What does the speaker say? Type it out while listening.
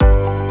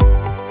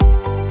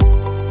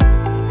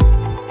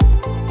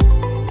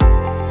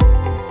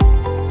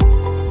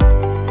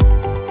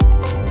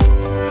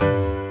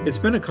It's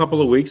been a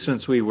couple of weeks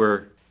since we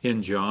were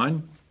in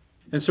John,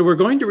 and so we're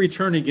going to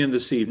return again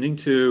this evening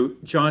to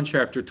John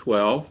chapter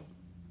 12.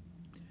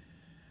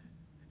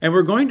 And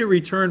we're going to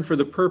return for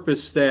the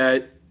purpose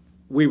that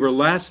we were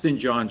last in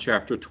John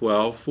chapter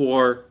 12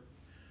 for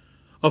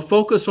a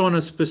focus on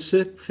a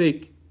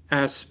specific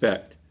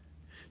aspect.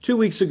 2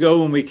 weeks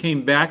ago, when we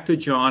came back to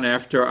John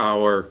after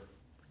our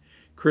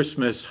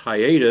Christmas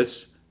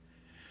hiatus,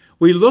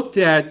 we looked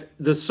at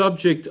the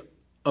subject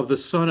of the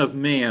Son of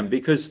Man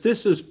because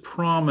this is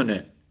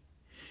prominent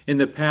in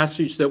the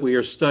passage that we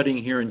are studying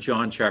here in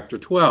John chapter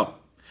 12.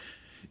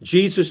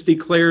 Jesus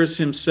declares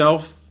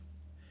himself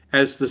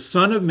as the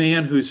Son of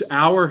Man whose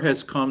hour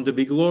has come to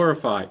be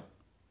glorified.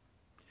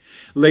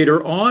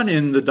 Later on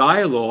in the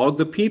dialogue,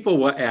 the people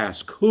will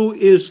ask, who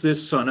is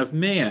this Son of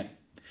Man?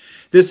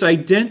 This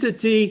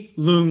identity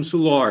looms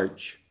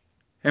large,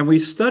 and we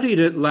studied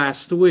it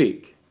last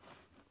week.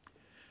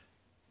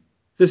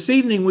 This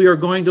evening, we are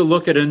going to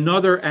look at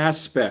another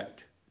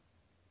aspect,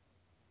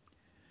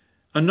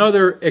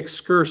 another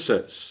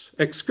excursus.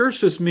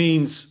 Excursus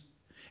means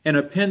an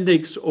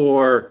appendix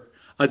or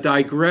a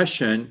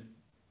digression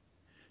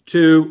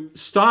to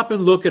stop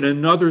and look at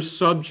another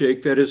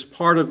subject that is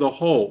part of the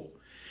whole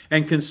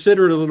and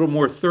consider it a little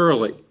more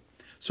thoroughly.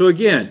 So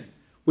again,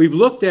 we've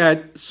looked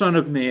at Son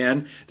of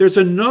Man. There's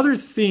another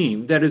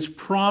theme that is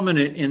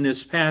prominent in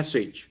this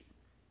passage,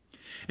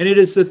 and it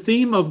is the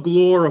theme of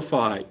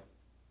glorified.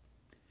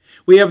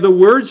 We have the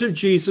words of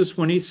Jesus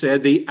when he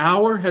said, the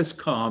hour has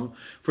come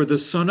for the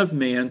Son of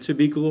Man to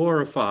be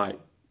glorified.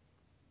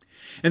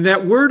 And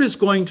that word is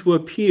going to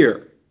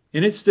appear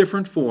in its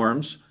different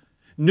forms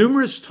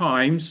numerous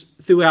times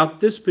throughout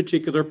this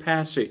particular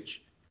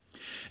passage.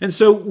 And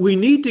so we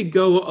need to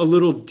go a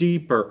little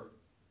deeper.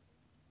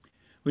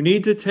 We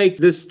need to take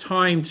this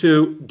time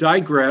to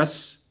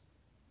digress,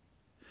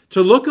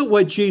 to look at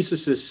what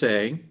Jesus is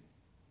saying,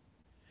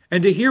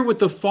 and to hear what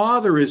the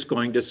Father is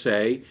going to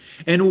say,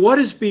 and what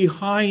is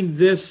behind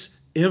this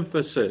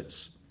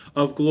emphasis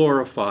of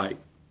glorified.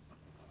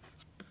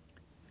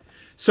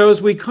 So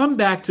as we come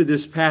back to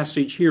this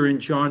passage here in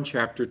John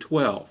chapter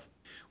 12,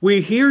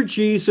 we hear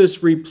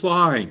Jesus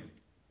replying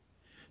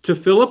to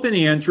Philip and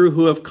Andrew,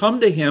 who have come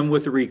to him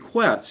with a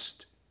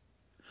request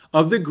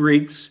of the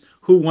Greeks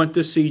who want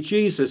to see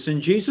Jesus.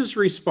 And Jesus'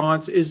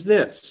 response is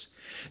this: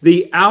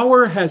 the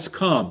hour has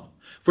come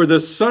for the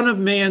Son of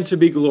Man to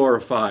be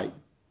glorified.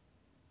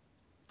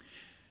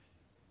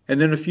 And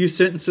then a few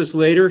sentences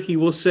later, he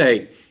will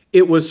say,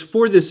 it was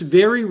for this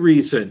very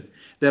reason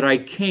that I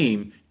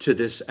came to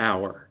this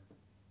hour.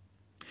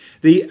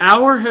 The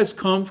hour has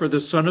come for the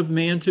Son of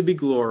Man to be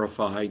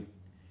glorified.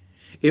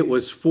 It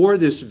was for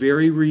this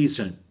very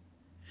reason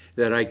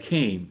that I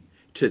came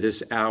to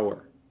this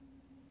hour.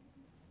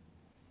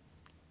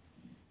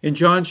 In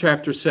John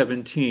chapter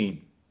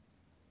 17,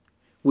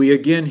 we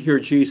again hear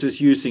Jesus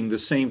using the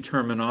same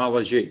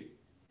terminology.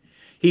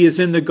 He is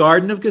in the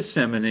Garden of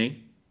Gethsemane.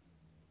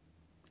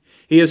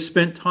 He has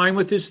spent time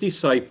with his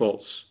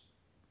disciples.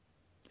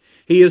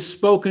 He has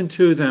spoken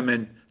to them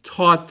and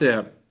taught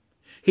them.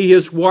 He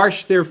has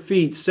washed their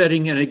feet,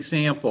 setting an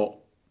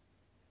example.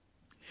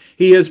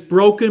 He has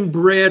broken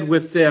bread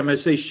with them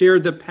as they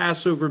shared the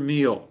Passover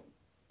meal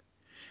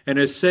and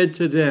has said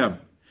to them,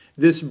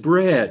 this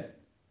bread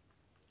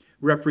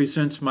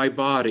represents my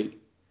body.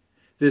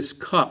 This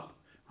cup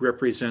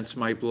represents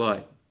my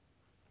blood.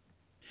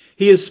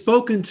 He has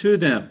spoken to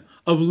them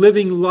of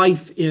living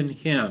life in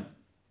him,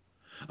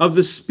 of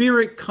the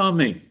Spirit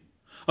coming,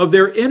 of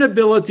their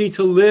inability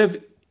to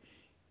live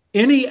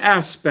any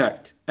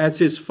aspect as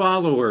his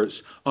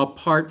followers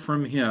apart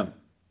from him.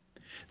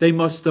 They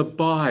must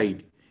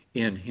abide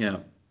in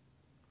him.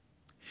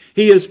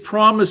 He has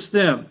promised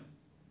them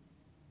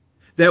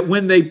that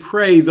when they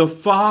pray, the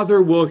Father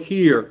will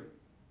hear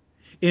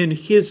in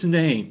his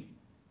name.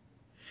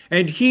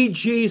 And he,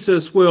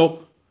 Jesus,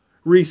 will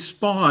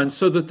respond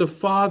so that the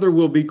Father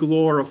will be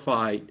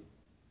glorified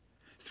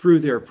through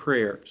their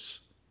prayers.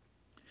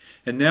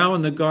 And now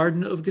in the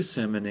Garden of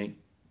Gethsemane,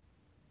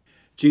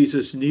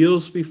 Jesus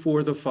kneels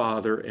before the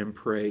Father and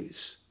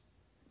prays,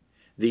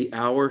 the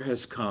hour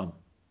has come.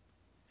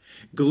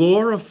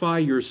 Glorify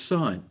your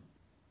Son,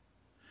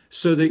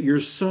 so that your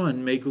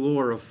Son may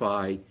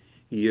glorify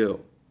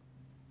you.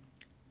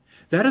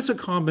 That is a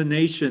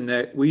combination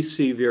that we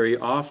see very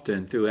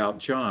often throughout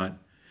John.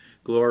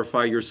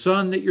 Glorify your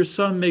Son, that your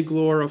Son may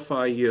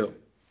glorify you.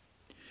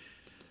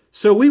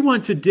 So we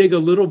want to dig a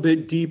little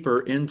bit deeper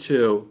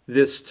into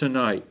this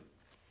tonight.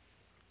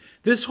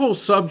 This whole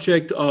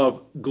subject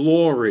of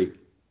glory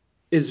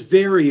is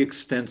very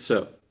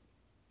extensive.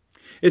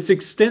 It's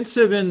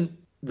extensive in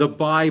the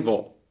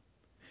Bible.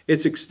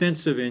 It's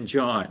extensive in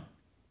John.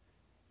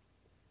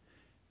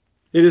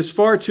 It is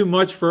far too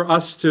much for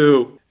us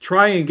to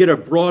try and get a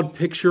broad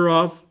picture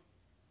of,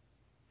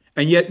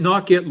 and yet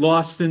not get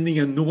lost in the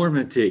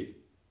enormity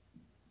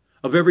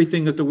of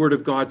everything that the Word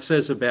of God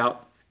says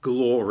about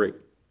glory.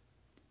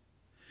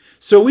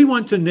 So we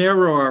want to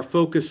narrow our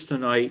focus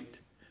tonight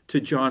to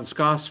John's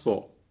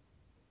Gospel,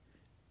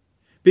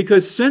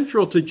 because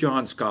central to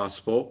John's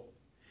Gospel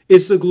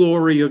is the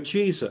glory of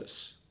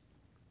Jesus.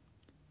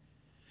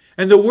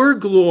 And the word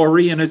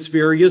glory in its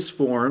various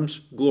forms,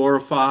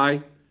 glorify,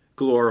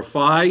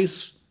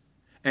 glorifies,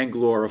 and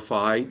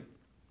glorified,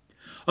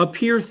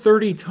 appear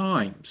 30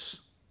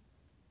 times.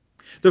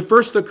 The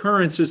first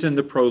occurrence is in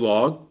the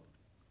prologue,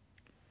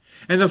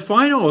 and the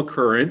final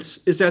occurrence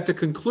is at the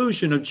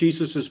conclusion of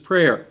Jesus'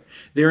 prayer,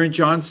 there in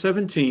John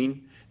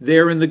 17,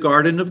 there in the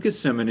Garden of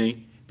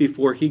Gethsemane,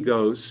 before he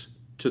goes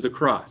to the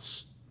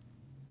cross.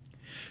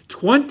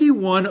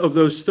 21 of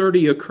those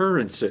 30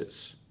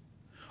 occurrences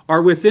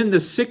are within the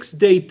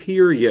 6-day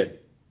period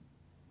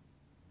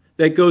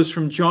that goes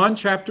from John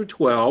chapter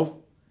 12,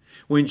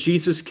 when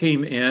Jesus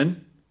came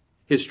in,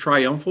 his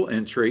triumphal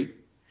entry,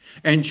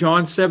 and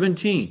John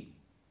 17,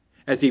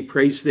 as he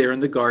prays there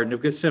in the Garden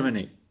of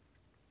Gethsemane.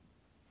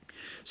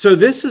 So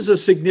this is a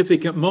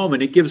significant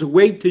moment. It gives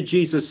weight to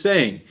Jesus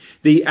saying,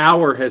 the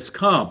hour has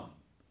come,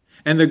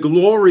 and the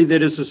glory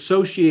that is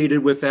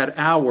associated with that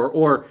hour,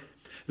 or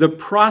the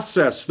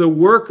process, the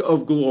work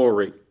of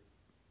glory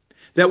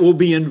that will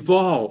be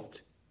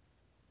involved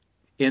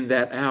in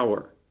that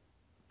hour.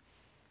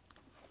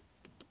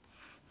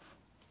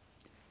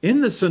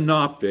 In the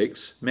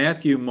synoptics,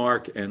 Matthew,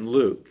 Mark, and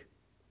Luke,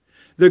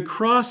 the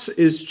cross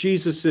is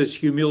Jesus'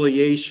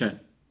 humiliation,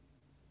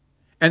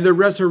 and the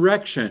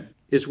resurrection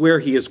is where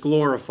he is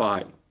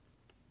glorified.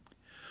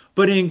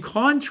 But in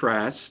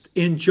contrast,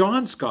 in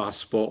John's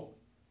gospel,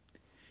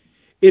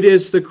 it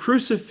is the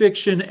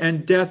crucifixion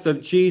and death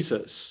of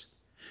Jesus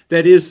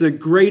that is the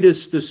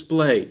greatest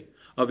display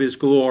of his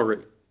glory.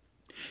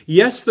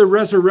 Yes, the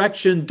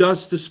resurrection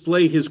does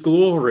display his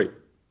glory.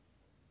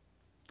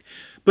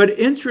 But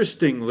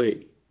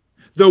interestingly,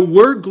 the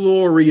word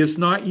glory is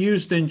not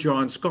used in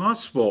John's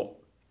gospel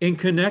in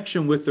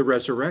connection with the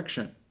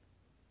resurrection.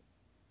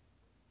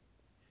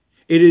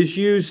 It is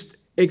used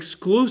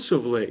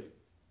exclusively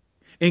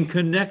in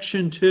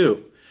connection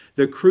to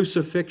the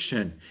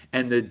crucifixion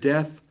and the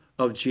death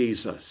of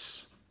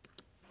Jesus.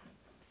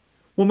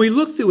 When we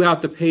look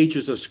throughout the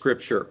pages of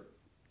Scripture,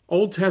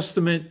 Old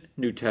Testament,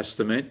 New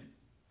Testament,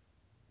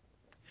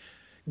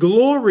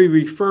 glory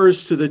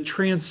refers to the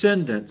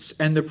transcendence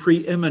and the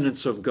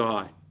preeminence of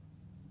God.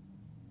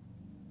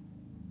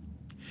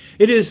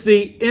 It is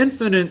the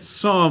infinite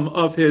sum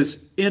of his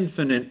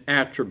infinite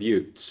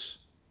attributes.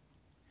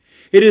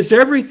 It is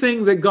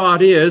everything that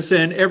God is,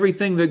 and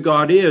everything that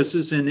God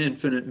is in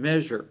infinite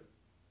measure.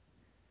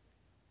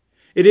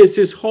 It is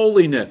his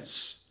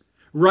holiness,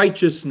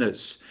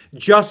 righteousness,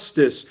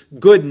 justice,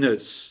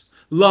 goodness,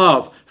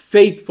 love,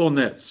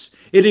 faithfulness.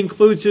 It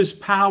includes his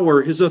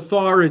power, his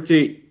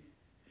authority,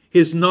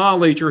 his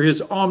knowledge or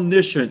his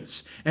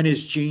omniscience, and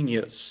his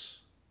genius.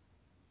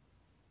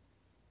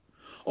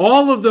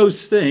 All of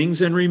those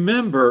things, and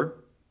remember,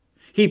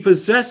 he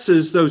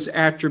possesses those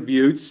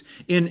attributes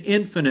in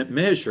infinite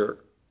measure.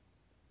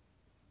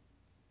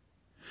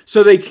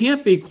 So they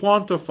can't be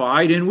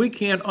quantified, and we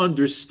can't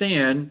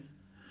understand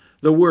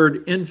the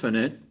word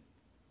infinite.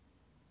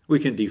 We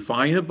can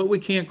define it, but we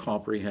can't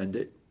comprehend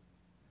it.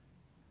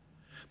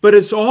 But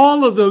it's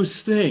all of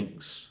those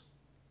things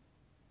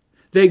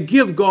that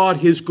give God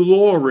his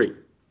glory,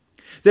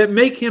 that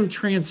make him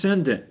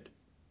transcendent,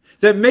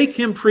 that make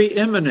him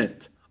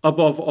preeminent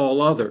above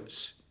all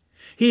others.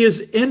 He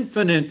is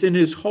infinite in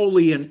his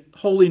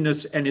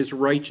holiness and his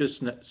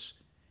righteousness.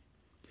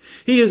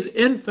 He is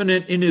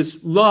infinite in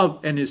his love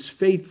and his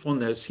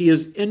faithfulness. He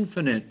is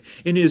infinite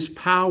in his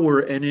power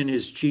and in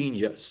his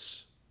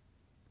genius.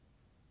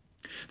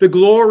 The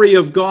glory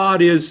of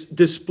God is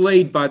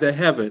displayed by the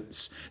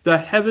heavens. The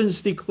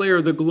heavens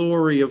declare the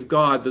glory of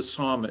God, the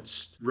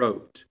psalmist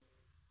wrote.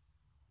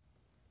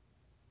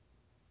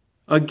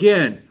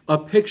 Again, a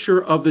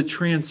picture of the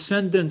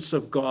transcendence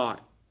of God,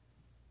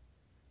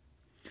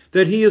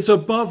 that he is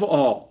above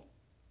all.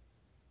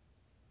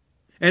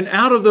 And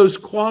out of those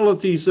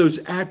qualities, those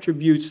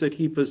attributes that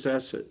he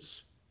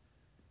possesses,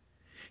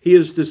 he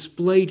has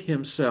displayed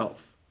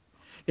himself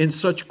in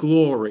such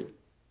glory.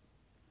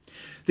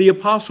 The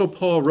Apostle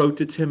Paul wrote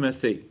to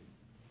Timothy,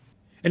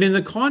 and in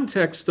the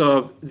context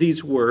of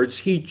these words,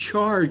 he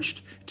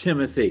charged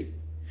Timothy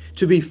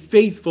to be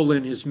faithful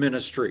in his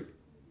ministry.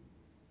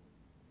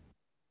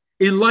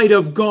 In light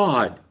of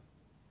God,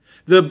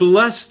 the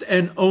blessed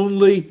and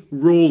only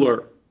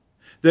ruler,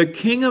 the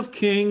King of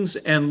kings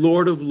and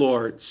Lord of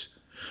lords,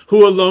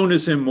 who alone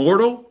is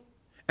immortal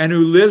and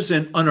who lives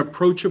in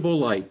unapproachable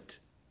light,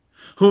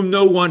 whom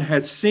no one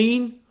has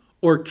seen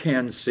or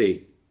can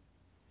see.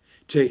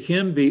 To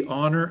him be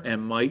honor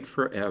and might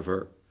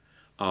forever.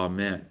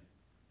 Amen.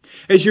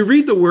 As you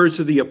read the words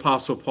of the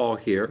Apostle Paul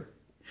here,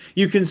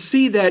 you can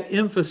see that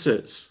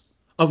emphasis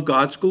of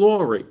God's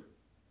glory,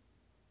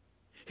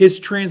 his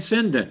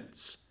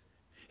transcendence,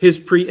 his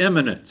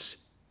preeminence.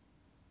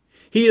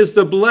 He is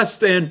the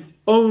blessed and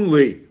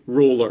only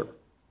ruler.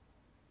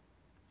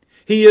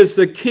 He is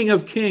the King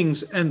of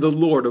kings and the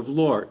Lord of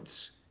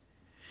lords.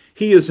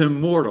 He is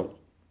immortal.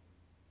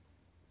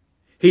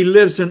 He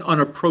lives in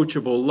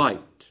unapproachable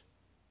light.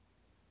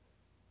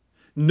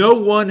 No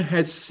one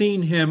has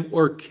seen him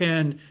or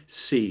can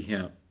see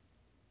him.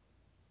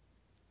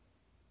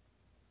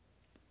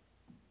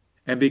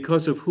 and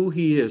because of who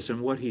he is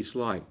and what he's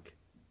like,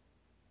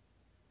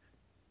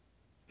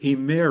 he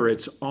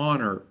merits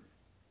honor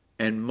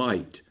and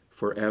might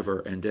forever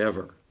and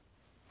ever.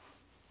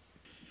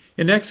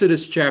 In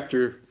Exodus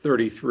chapter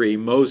 33,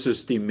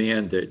 Moses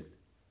demanded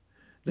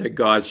that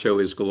God show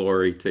his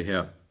glory to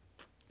him.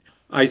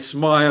 I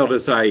smiled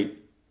as I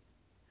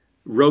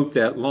wrote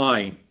that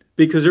line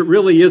because it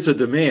really is a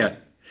demand.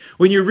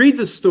 When you read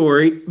the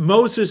story,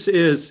 Moses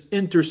is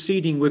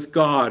interceding with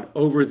God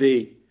over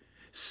the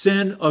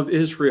sin of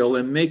Israel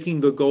and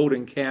making the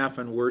golden calf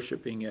and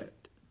worshiping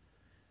it.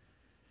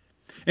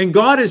 And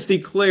God has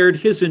declared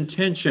his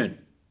intention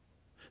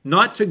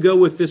not to go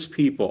with this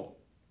people.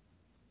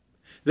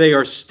 They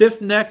are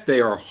stiff-necked, they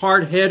are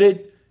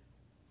hard-headed,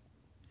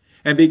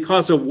 and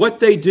because of what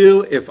they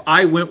do, if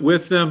I went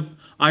with them,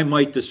 I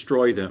might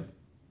destroy them.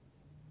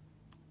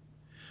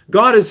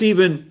 God has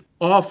even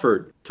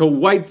offered to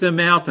wipe them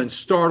out and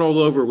start all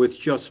over with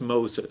just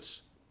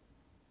Moses.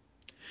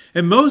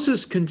 And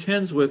Moses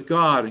contends with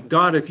God,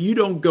 God, if you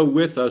don't go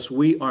with us,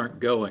 we aren't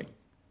going.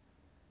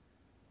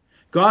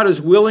 God is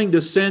willing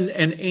to send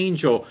an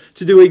angel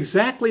to do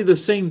exactly the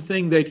same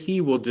thing that he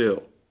will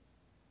do.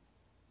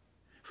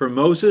 For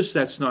Moses,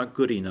 that's not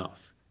good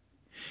enough.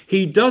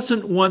 He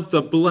doesn't want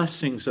the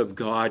blessings of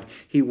God.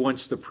 He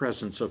wants the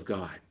presence of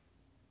God.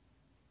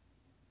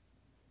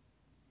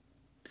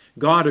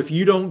 God, if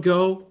you don't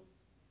go,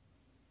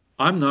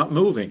 I'm not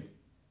moving.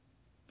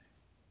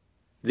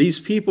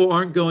 These people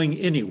aren't going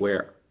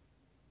anywhere.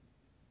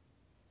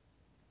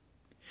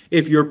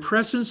 If your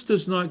presence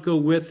does not go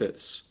with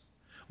us,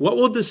 what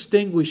will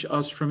distinguish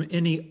us from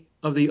any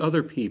of the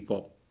other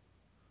people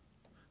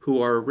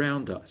who are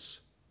around us?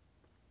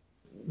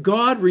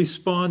 God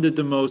responded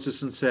to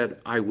Moses and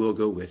said, I will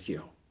go with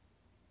you.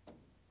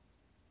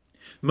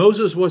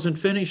 Moses wasn't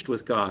finished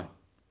with God.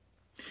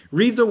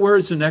 Read the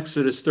words in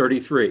Exodus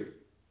 33.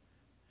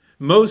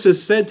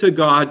 Moses said to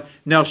God,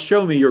 now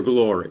show me your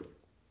glory.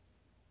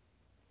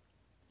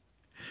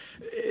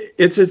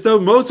 It's as though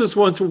Moses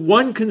wants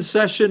one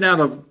concession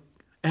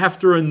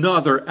after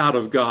another out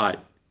of God.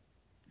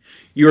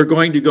 You are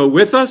going to go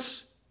with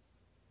us.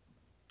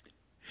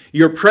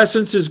 Your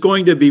presence is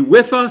going to be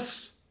with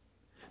us.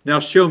 Now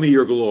show me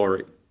your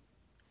glory.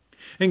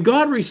 And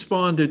God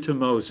responded to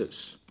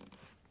Moses,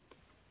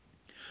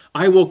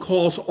 I will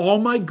cause all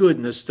my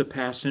goodness to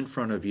pass in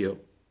front of you,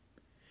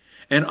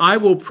 and I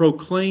will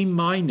proclaim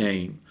my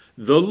name,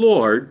 the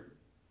Lord,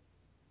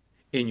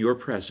 in your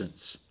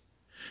presence.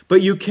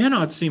 But you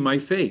cannot see my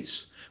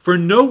face, for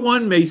no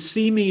one may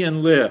see me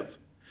and live.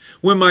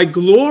 When my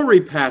glory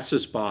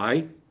passes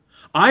by,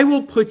 I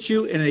will put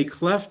you in a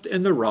cleft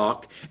in the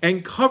rock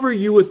and cover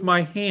you with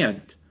my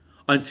hand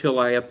until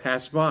I have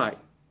passed by.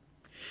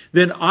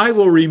 Then I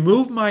will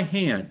remove my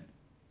hand,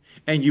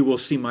 and you will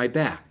see my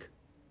back,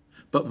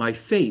 but my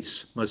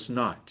face must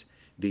not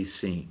be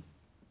seen.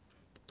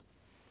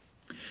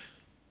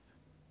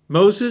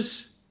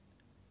 Moses,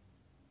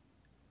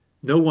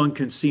 no one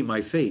can see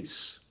my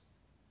face.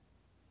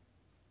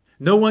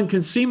 No one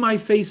can see my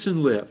face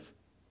and live.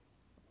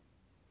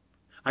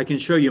 I can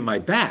show you my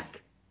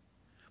back,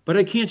 but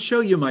I can't show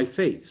you my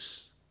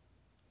face.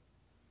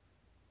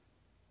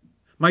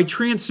 My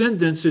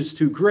transcendence is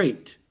too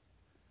great.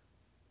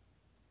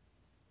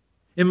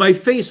 In my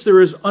face,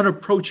 there is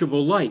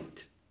unapproachable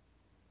light.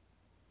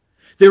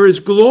 There is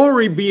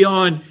glory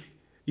beyond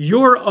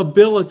your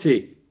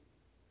ability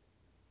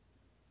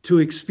to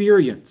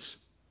experience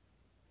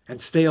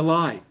and stay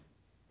alive.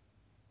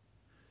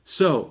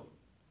 So,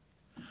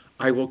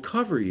 I will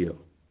cover you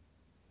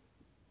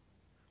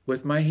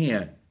with my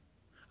hand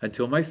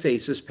until my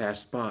face is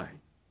passed by.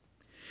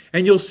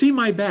 And you'll see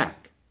my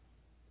back.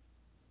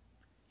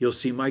 You'll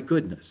see my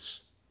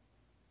goodness.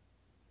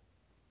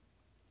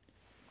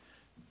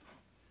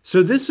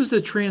 So this is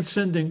the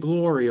transcendent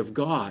glory of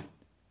God.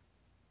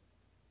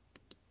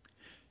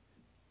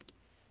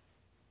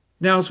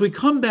 Now, as we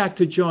come back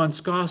to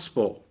John's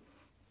Gospel,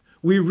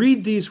 we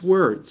read these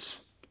words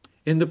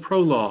in the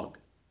prologue,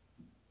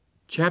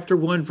 chapter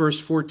 1, verse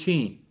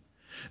 14.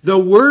 The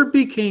Word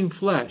became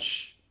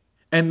flesh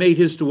and made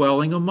his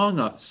dwelling among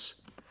us.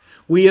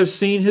 We have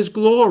seen his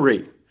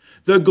glory,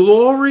 the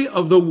glory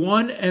of the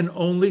one and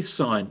only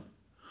Son,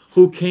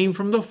 who came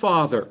from the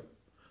Father,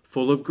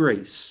 full of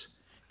grace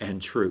and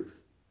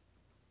truth.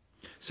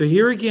 So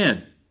here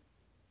again,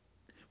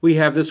 we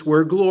have this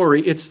word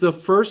glory. It's the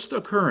first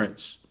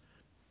occurrence,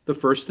 the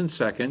first and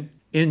second,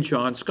 in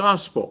John's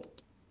Gospel.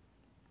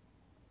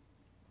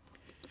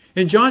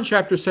 In John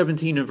chapter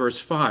 17 and verse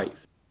 5,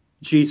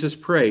 Jesus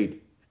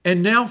prayed,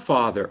 "And now,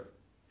 Father,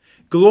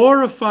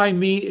 glorify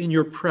me in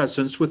your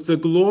presence with the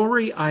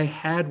glory I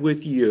had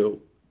with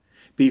you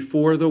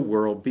before the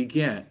world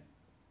began."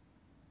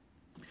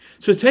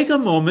 So take a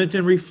moment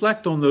and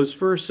reflect on those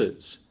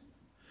verses.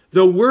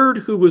 The Word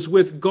who was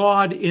with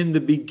God in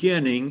the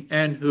beginning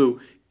and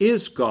who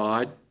is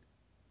God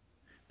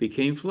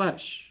became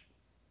flesh,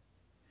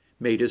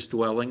 made his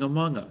dwelling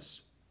among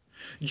us.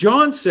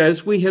 John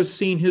says we have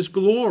seen his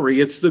glory.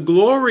 It's the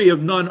glory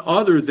of none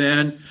other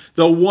than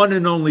the one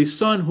and only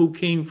Son who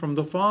came from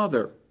the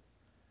Father.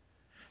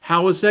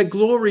 How has that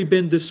glory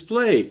been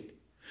displayed?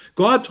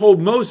 God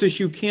told Moses,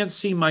 you can't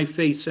see my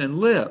face and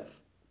live.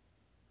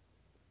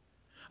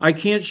 I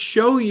can't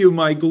show you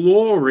my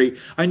glory.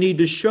 I need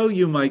to show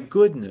you my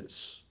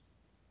goodness.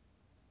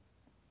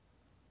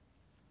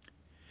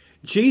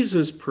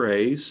 Jesus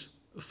prays,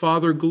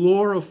 Father,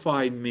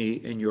 glorify me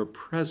in your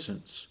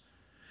presence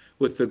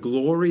with the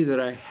glory that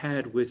I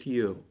had with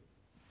you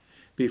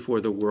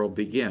before the world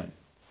began.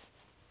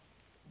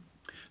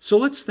 So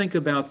let's think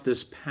about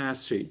this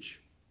passage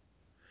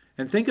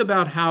and think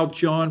about how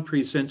John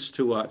presents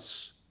to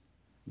us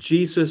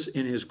Jesus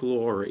in his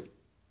glory.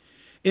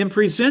 In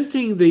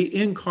presenting the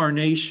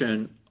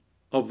incarnation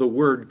of the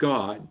Word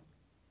God,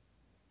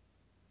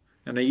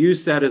 and I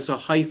use that as a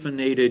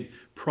hyphenated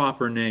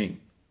proper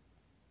name,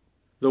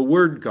 the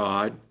Word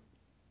God,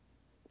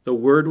 the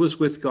Word was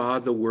with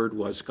God, the Word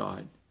was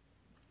God.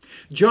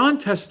 John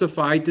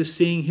testified to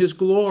seeing his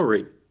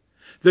glory,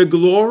 the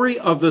glory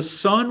of the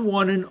Son,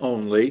 one and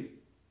only,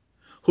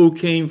 who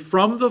came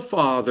from the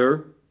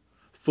Father,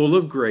 full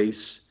of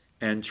grace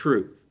and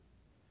truth.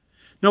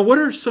 Now, what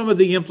are some of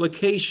the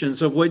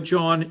implications of what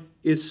John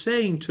is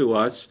saying to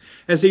us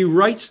as he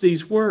writes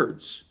these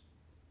words?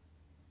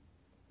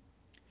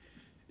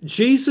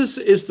 Jesus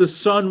is the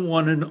Son,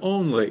 one and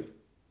only.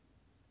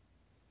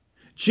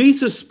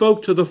 Jesus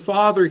spoke to the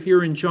Father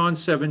here in John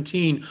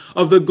 17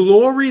 of the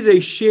glory they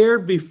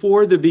shared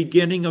before the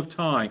beginning of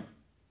time.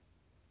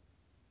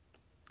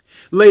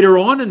 Later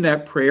on in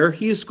that prayer,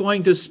 he is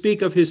going to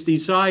speak of his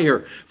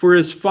desire for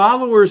his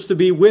followers to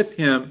be with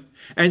him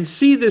and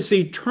see this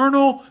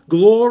eternal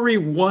glory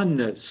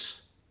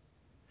oneness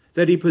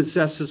that he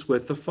possesses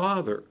with the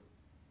Father.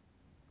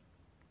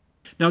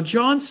 Now,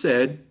 John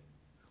said,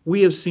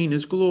 we have seen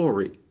his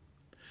glory,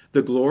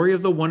 the glory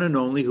of the one and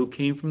only who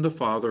came from the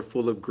Father,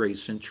 full of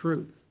grace and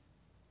truth.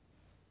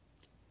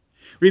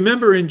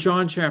 Remember in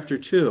John chapter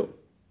 2,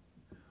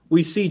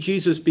 we see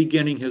Jesus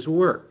beginning his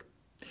work.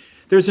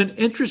 There's an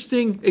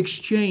interesting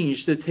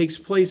exchange that takes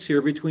place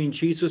here between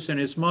Jesus and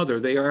his mother.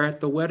 They are at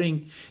the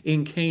wedding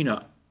in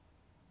Cana.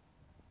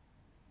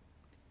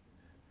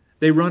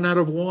 They run out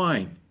of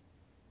wine.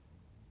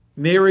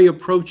 Mary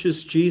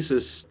approaches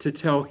Jesus to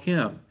tell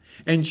him,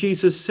 and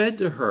Jesus said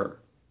to her,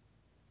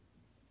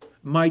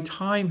 my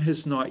time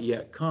has not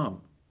yet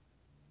come.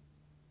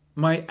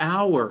 My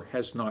hour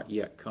has not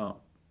yet come.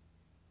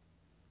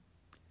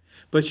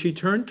 But she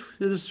turned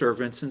to the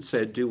servants and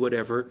said, do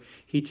whatever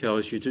he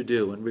tells you to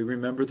do. And we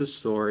remember the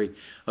story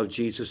of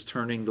Jesus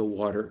turning the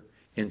water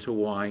into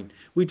wine.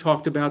 We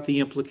talked about the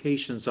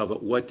implications of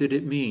it. What did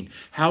it mean?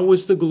 How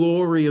was the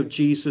glory of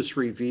Jesus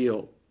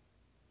revealed?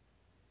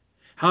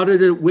 How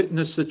did it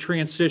witness the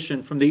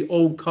transition from the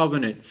old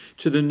covenant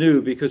to the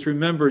new? Because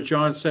remember,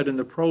 John said in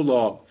the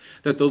prologue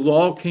that the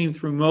law came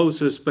through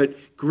Moses, but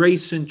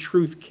grace and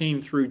truth came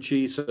through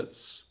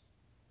Jesus,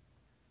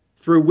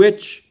 through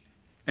which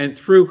and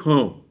through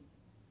whom,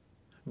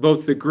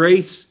 both the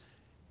grace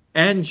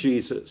and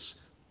Jesus,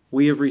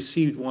 we have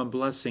received one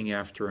blessing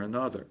after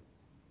another.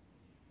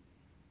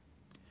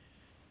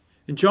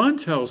 And John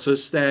tells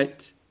us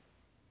that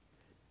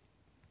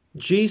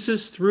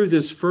Jesus, through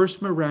this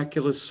first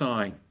miraculous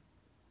sign,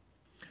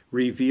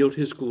 revealed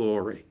his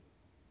glory,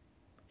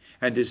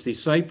 and his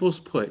disciples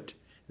put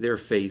their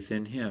faith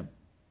in him.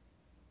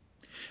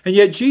 And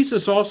yet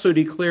Jesus also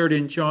declared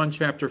in John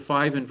chapter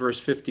 5 and verse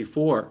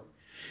 54,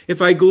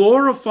 if I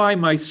glorify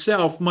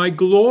myself, my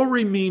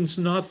glory means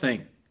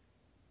nothing.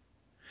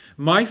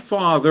 My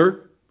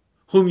Father,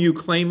 whom you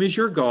claim as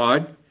your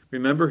God,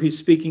 remember he's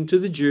speaking to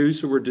the Jews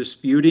who were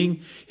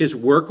disputing his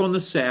work on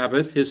the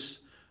Sabbath, his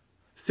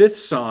fifth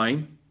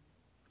sign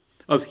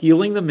of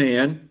healing the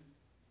man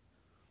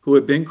who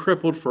had been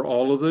crippled for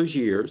all of those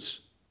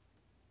years.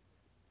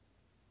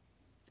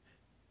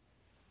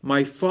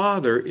 My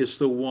Father is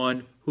the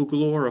one who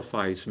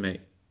glorifies me.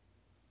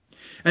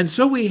 And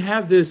so we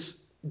have this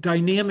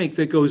dynamic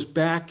that goes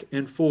back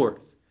and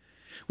forth.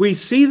 We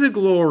see the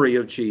glory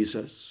of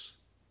Jesus,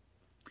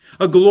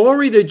 a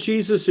glory that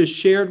Jesus has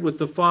shared with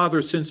the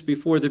Father since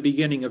before the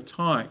beginning of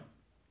time.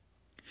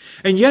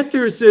 And yet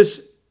there's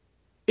this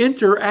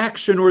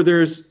interaction, or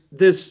there's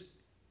this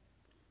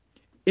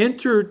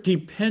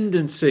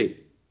interdependency.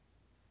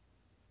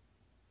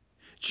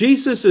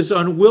 Jesus is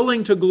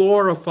unwilling to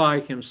glorify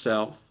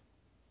himself,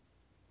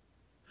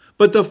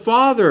 but the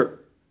Father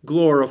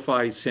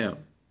glorifies him.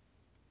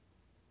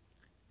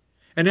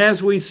 And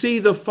as we see,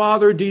 the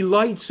Father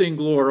delights in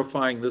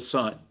glorifying the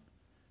Son,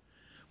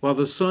 while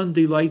the Son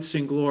delights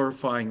in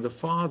glorifying the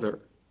Father.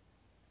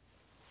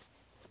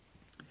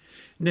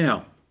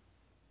 Now,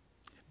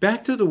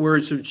 back to the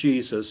words of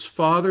Jesus,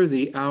 Father,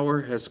 the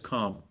hour has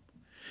come.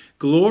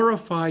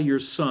 Glorify your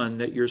Son,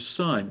 that your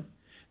Son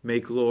may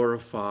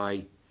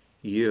glorify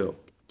you.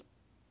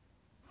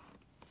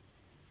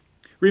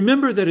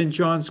 Remember that in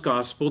John's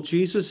Gospel,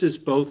 Jesus is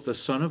both the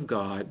Son of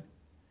God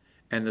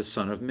and the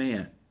Son of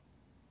Man.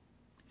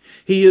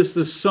 He is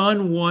the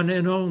Son, one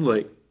and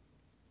only,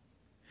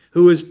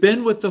 who has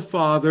been with the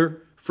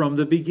Father from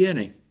the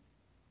beginning.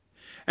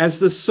 As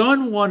the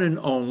Son, one and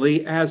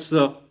only, as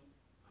the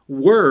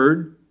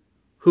Word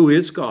who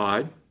is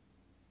God,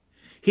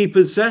 he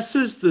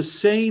possesses the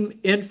same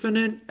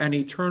infinite and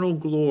eternal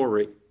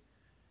glory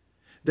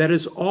that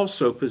is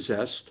also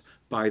possessed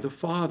by the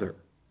Father.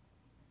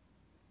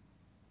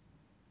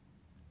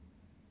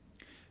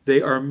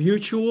 They are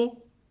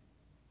mutual.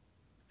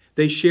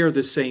 They share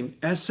the same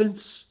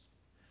essence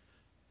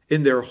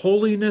in their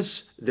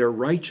holiness, their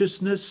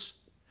righteousness,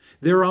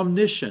 their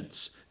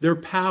omniscience, their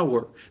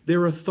power,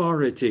 their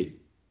authority,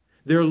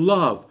 their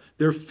love,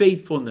 their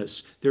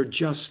faithfulness, their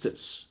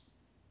justice.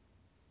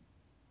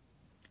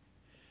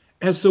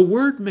 As the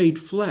Word made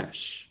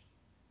flesh,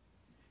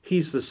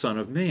 he's the Son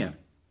of Man.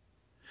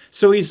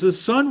 So he's the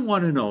Son,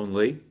 one and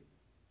only.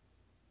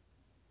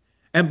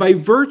 And by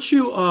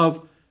virtue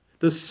of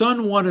the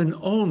Son, one and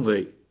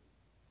only,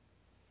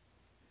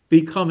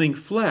 becoming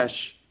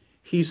flesh,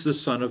 he's the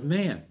Son of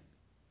Man.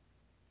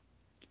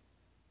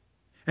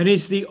 And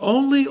he's the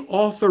only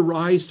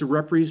authorized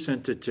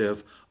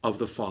representative of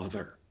the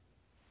Father.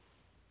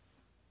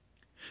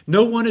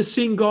 No one has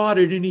seen God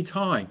at any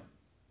time.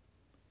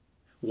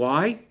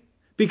 Why?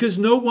 Because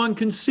no one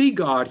can see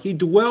God. He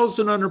dwells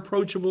in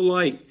unapproachable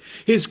light.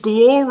 His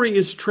glory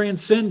is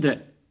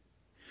transcendent.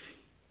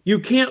 You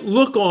can't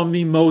look on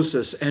me,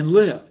 Moses, and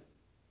live.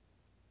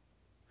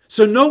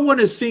 So no one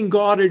has seen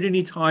God at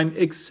any time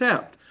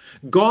except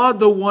God,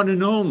 the one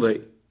and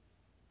only,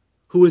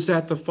 who is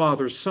at the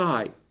Father's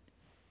side.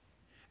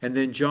 And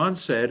then John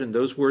said, and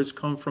those words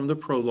come from the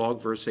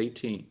prologue, verse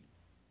 18,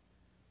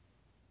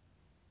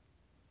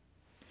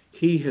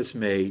 he has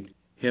made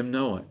him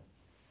known.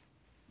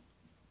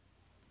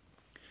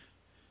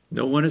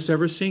 No one has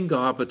ever seen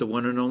God but the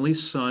one and only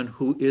Son,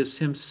 who is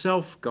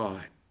himself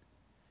God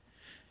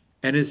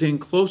and is in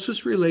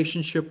closest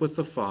relationship with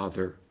the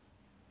Father,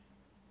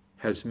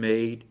 has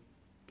made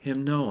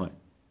him known.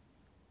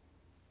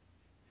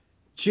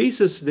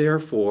 Jesus,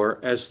 therefore,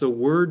 as the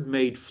Word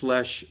made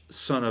flesh,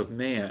 Son of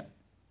Man,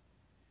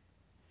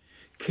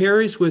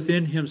 carries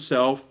within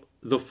himself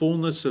the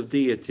fullness of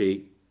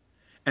deity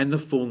and the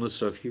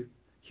fullness of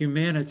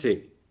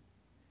humanity.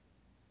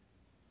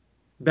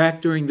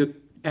 Back during the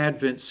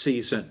Advent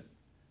season,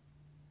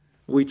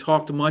 we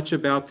talked much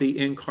about the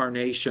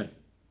incarnation.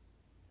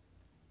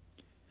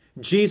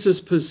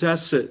 Jesus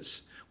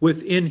possesses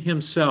within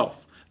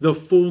himself the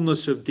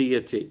fullness of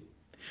deity.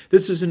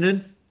 This is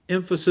an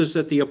emphasis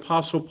that the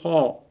Apostle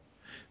Paul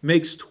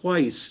makes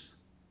twice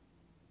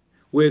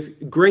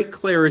with great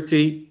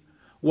clarity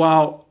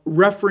while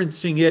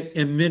referencing it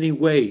in many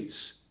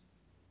ways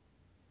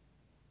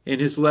in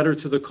his letter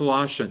to the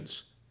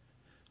Colossians.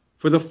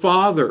 For the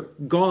Father,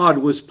 God,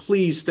 was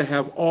pleased to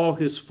have all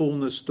his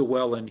fullness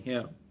dwell in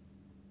him.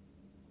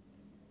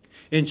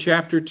 In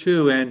chapter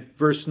 2 and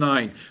verse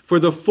 9, for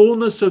the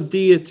fullness of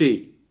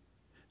deity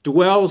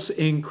dwells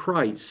in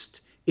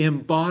Christ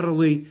in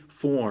bodily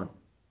form.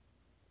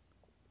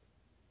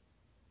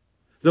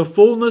 The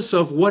fullness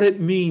of what it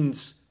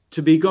means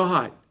to be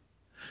God,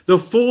 the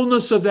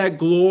fullness of that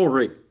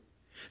glory,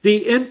 the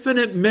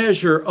infinite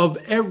measure of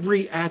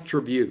every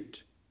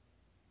attribute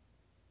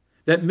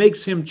that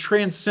makes him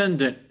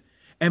transcendent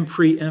and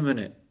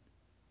preeminent,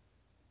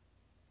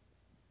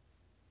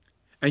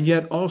 and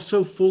yet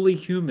also fully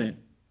human,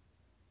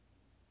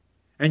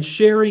 and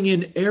sharing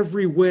in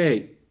every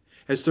way,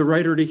 as the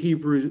writer to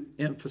Hebrews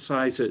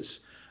emphasizes,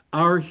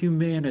 our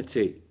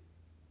humanity.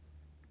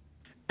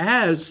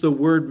 As the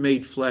Word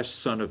made flesh,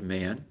 Son of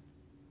Man,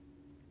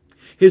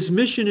 his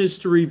mission is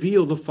to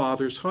reveal the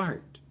Father's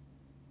heart.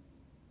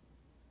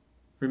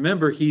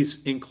 Remember,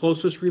 he's in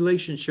closest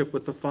relationship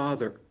with the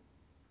Father.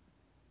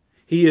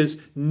 He is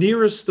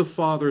nearest the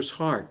Father's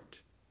heart.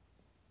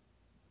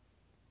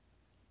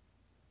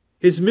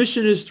 His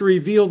mission is to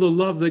reveal the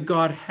love that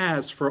God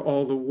has for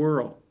all the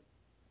world.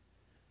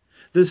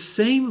 The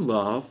same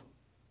love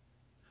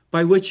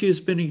by which he has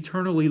been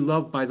eternally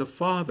loved by the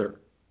Father.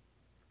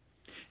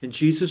 And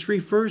Jesus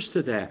refers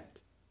to that,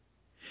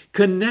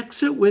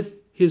 connects it with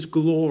his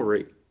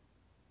glory.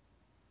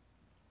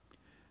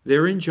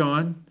 There in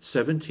John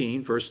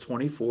 17, verse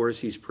 24, as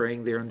he's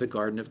praying there in the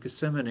Garden of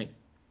Gethsemane,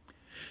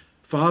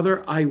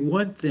 Father, I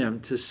want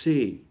them to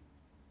see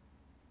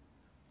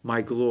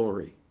my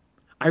glory.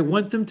 I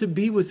want them to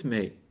be with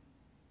me.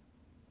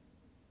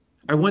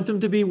 I want them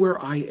to be where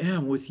I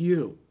am with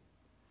you,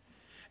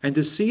 and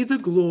to see the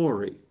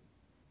glory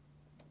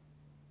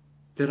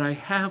that I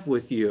have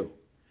with you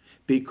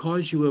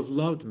because you have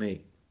loved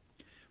me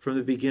from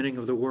the beginning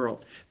of the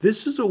world.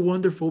 This is a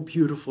wonderful,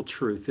 beautiful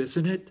truth,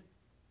 isn't it?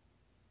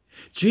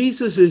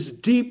 Jesus is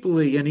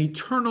deeply and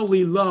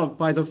eternally loved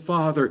by the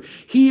Father.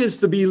 He is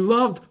the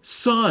beloved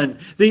Son,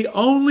 the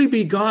only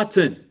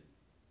begotten.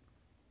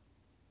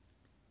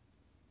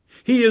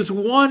 He is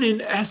one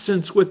in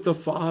essence with the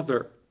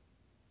Father.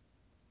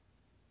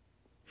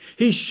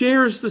 He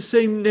shares the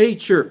same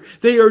nature.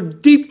 They are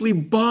deeply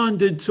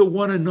bonded to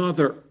one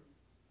another.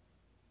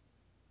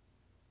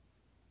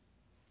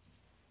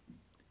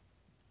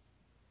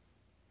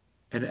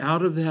 And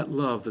out of that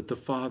love that the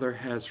Father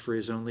has for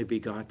his only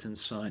begotten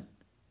Son,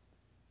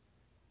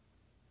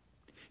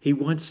 he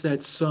wants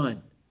that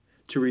Son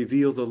to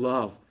reveal the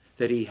love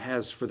that he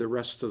has for the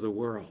rest of the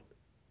world.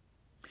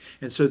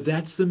 And so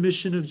that's the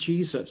mission of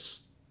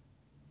Jesus.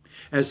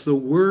 As the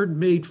Word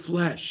made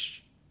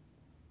flesh,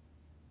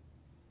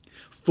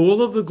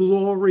 full of the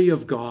glory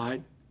of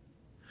God,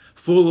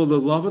 full of the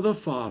love of the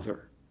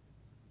Father,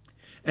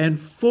 and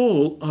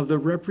full of the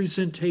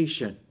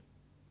representation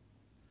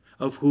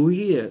of who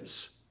he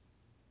is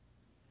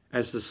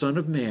as the Son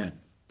of Man,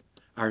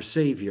 our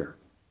Savior.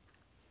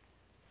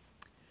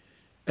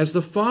 As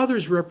the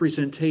Father's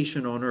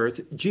representation on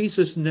earth,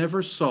 Jesus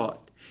never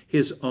sought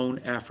his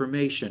own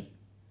affirmation.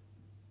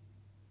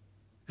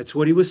 That's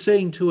what he was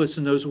saying to us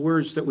in those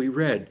words that we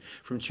read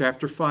from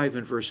chapter 5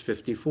 and verse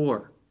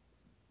 54.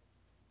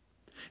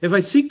 If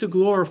I seek to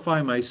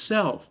glorify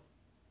myself,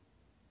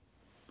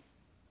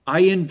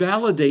 I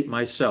invalidate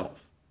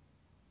myself.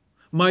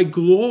 My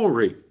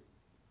glory,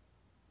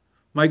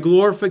 my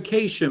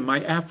glorification,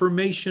 my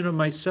affirmation of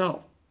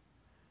myself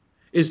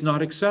is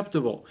not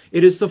acceptable.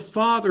 It is the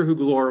Father who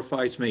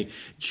glorifies me.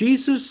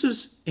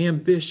 Jesus'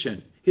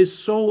 ambition, his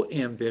sole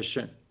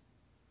ambition,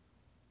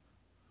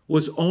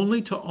 was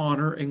only to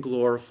honor and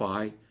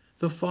glorify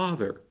the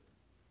Father.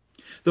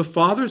 The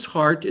Father's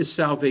heart is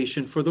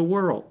salvation for the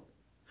world.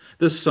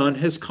 The Son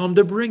has come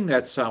to bring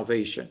that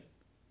salvation.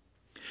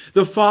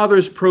 The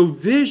Father's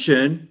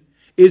provision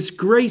is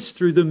grace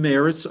through the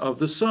merits of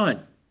the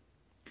Son.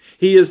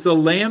 He is the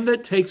Lamb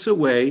that takes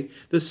away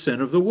the sin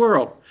of the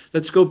world.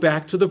 Let's go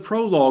back to the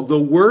prologue. The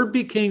Word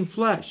became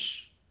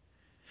flesh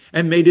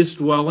and made his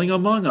dwelling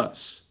among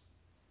us.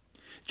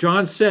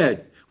 John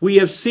said, we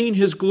have seen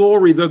his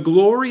glory, the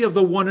glory of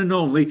the one and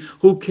only,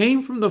 who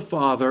came from the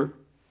Father,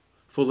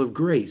 full of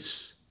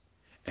grace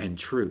and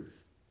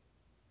truth.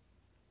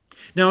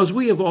 Now, as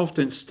we have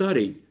often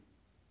studied,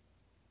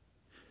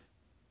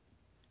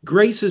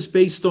 grace is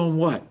based on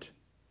what?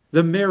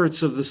 The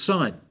merits of the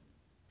Son.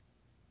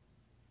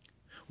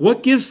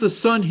 What gives the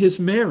Son his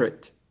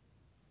merit?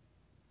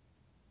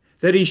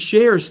 That he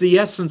shares the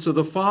essence of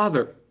the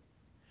Father,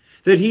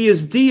 that he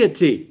is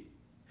deity,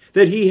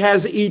 that he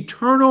has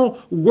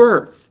eternal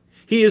worth.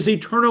 He is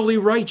eternally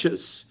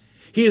righteous.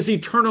 He is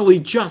eternally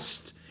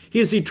just. He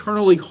is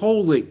eternally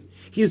holy.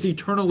 He is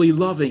eternally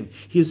loving.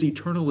 He is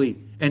eternally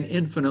and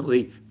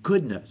infinitely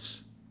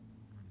goodness.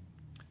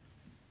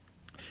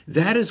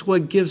 That is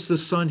what gives the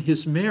Son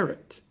his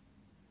merit.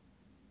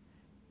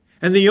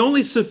 And the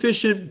only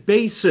sufficient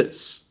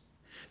basis,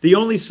 the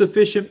only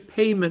sufficient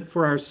payment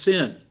for our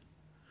sin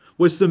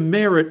was the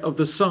merit of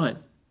the Son.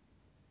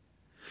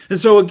 And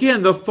so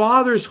again, the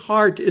Father's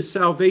heart is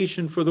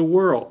salvation for the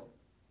world.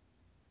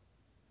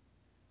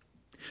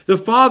 The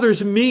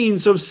Father's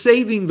means of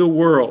saving the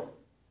world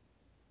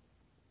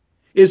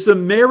is the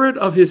merit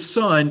of his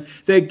Son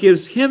that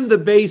gives him the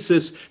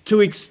basis to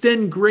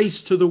extend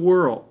grace to the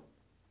world.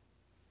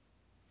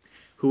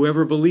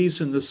 Whoever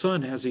believes in the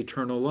Son has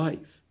eternal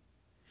life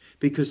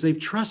because they've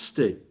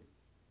trusted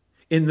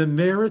in the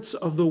merits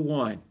of the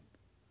one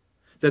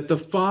that the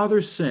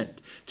Father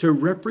sent to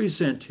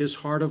represent his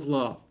heart of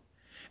love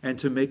and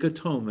to make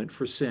atonement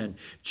for sin.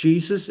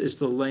 Jesus is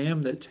the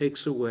Lamb that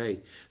takes away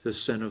the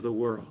sin of the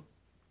world.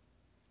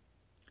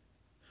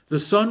 The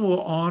Son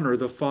will honor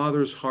the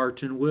Father's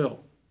heart and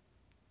will.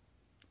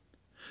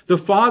 The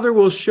Father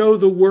will show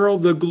the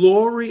world the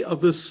glory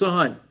of the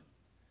Son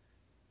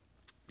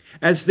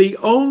as the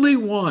only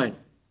one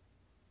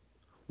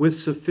with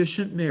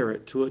sufficient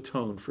merit to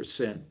atone for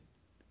sin.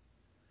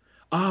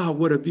 Ah,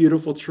 what a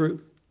beautiful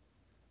truth.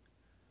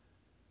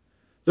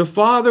 The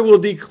Father will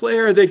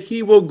declare that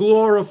he will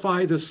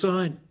glorify the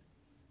Son.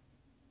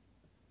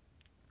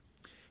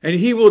 And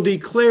he will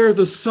declare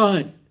the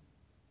Son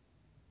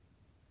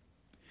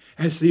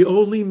as the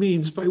only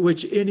means by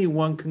which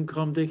anyone can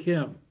come to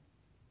him.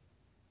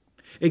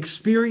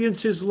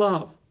 Experience his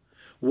love.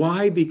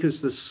 Why?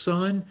 Because the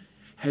Son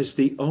has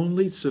the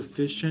only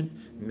sufficient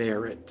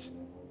merit.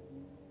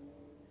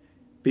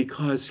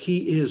 Because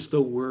he is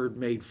the Word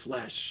made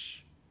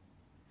flesh.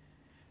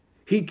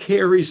 He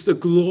carries the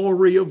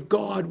glory of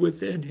God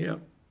within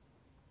him.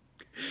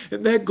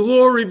 And that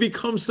glory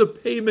becomes the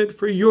payment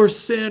for your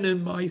sin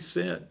and my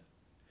sin.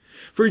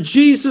 For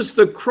Jesus,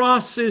 the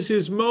cross is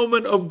his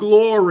moment of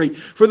glory.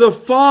 For the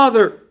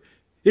Father,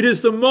 it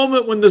is the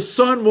moment when the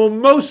Son will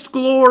most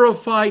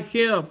glorify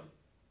him.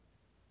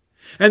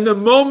 And the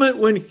moment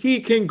when he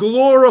can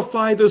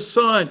glorify the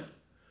Son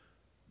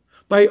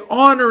by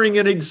honoring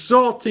and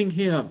exalting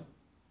him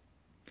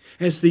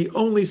as the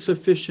only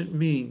sufficient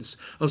means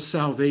of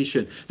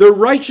salvation. The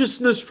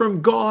righteousness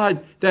from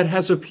God that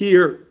has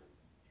appeared,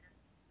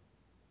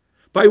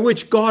 by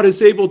which God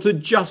is able to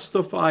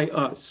justify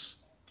us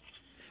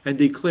and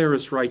declare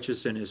us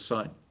righteous in his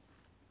Son.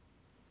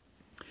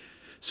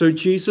 So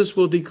Jesus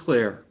will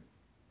declare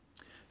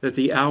that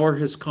the hour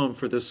has come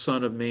for the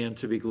Son of Man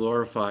to be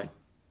glorified.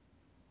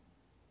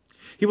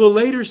 He will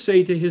later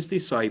say to his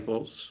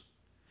disciples,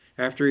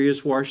 after he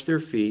has washed their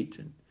feet,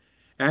 and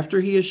after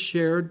he has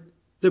shared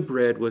the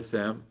bread with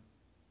them,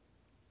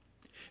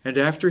 and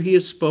after he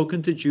has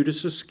spoken to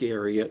Judas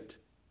Iscariot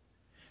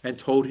and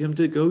told him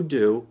to go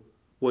do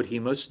what he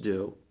must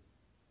do,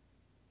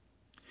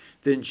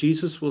 Then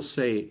Jesus will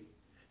say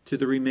to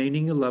the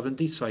remaining 11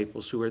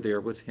 disciples who are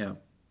there with him,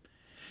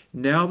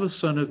 "Now the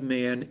Son of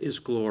Man is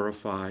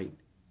glorified,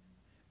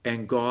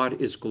 and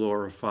God is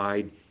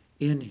glorified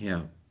in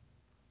him."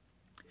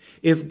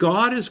 If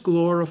God is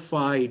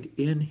glorified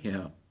in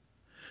him,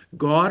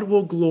 God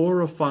will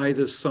glorify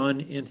the Son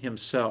in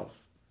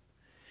himself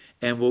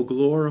and will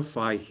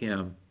glorify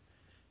him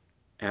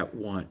at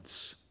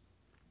once.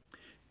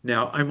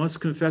 Now, I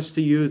must confess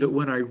to you that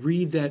when I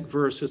read that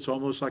verse, it's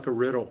almost like a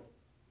riddle.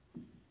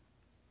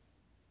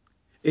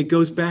 It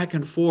goes back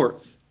and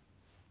forth,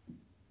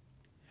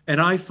 and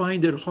I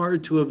find it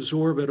hard to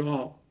absorb it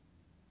all.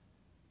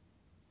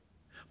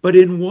 But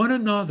in one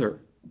another,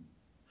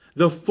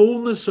 the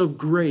fullness of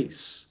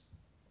grace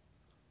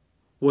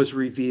was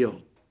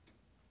revealed.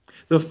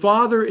 The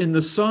Father in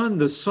the Son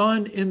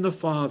in the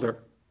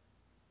Father.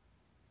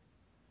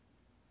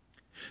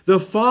 The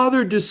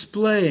Father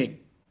displaying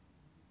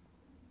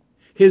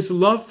his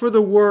love for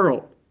the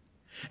world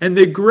and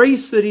the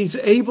grace that he's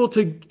able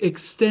to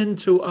extend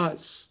to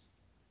us.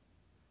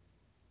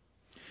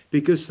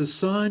 Because the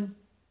Son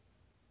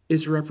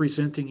is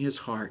representing his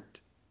heart.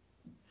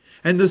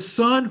 And the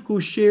Son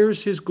who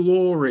shares his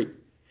glory,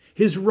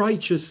 his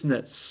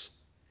righteousness,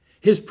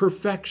 his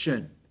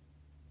perfection,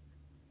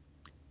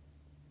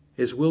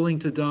 is willing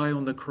to die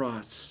on the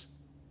cross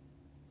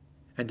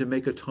and to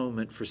make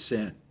atonement for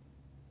sin.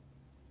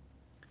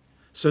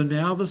 So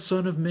now the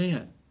Son of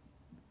Man,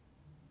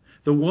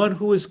 the one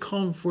who has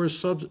come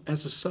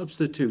as a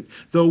substitute,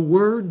 the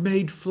Word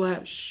made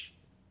flesh,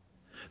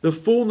 the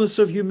fullness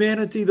of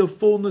humanity, the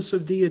fullness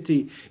of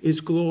deity, is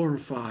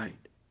glorified.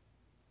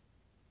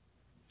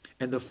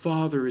 And the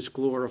Father is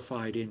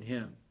glorified in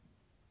him.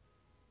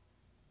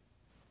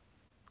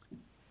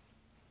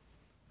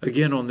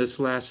 Again, on this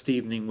last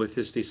evening with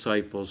his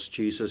disciples,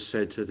 Jesus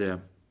said to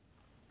them,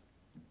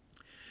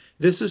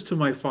 "This is to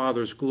my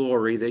Father's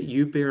glory, that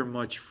you bear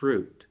much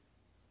fruit,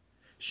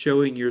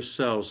 showing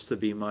yourselves to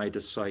be my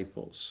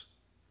disciples."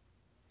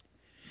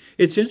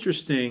 It's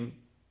interesting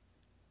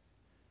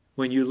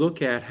when you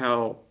look at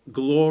how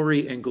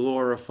glory and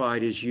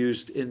glorified is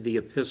used in the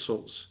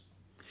epistles.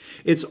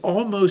 It's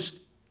almost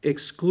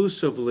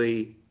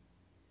exclusively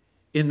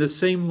in the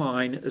same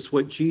line as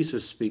what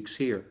Jesus speaks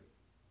here.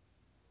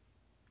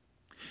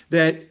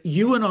 That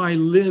you and I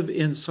live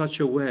in such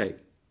a way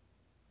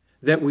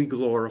that we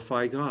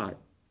glorify God.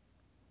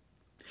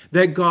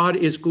 That God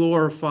is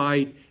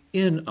glorified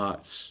in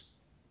us.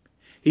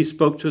 He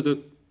wrote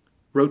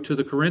to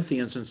the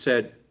Corinthians and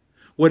said,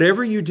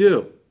 "Whatever you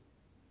do,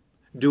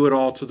 do it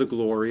all to the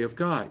glory of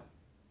God."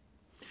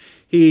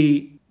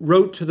 He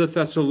wrote to the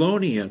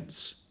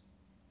Thessalonians,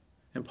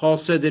 and Paul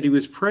said that he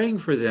was praying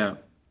for them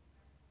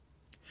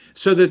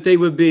so that they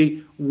would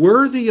be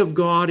worthy of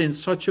God in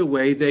such a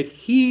way that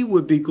he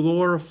would be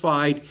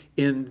glorified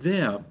in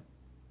them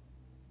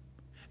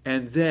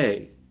and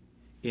they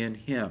in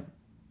him.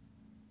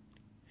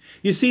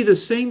 You see, the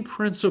same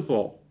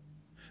principle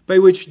by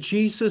which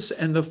Jesus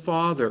and the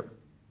Father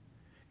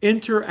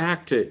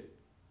interacted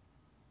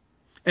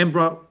and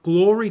brought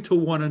glory to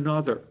one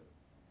another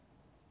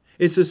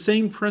is the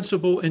same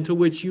principle into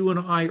which you and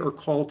I are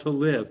called to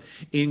live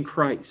in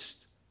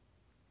Christ.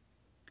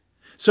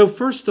 So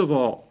first of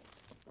all,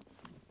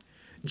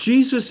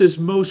 Jesus is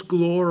most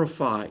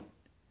glorified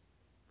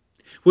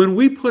when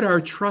we put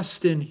our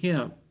trust in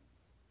him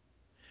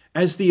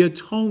as the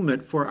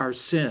atonement for our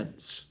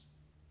sins.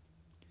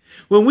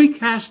 When we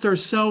cast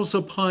ourselves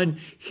upon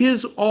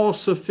his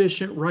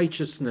all-sufficient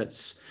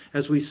righteousness,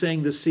 as we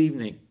sang this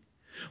evening,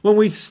 when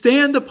we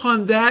stand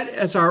upon that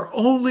as our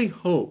only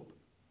hope,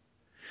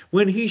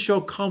 when he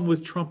shall come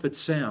with trumpet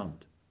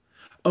sound,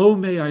 oh,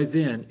 may I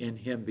then in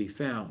him be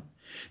found,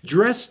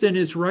 dressed in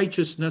his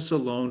righteousness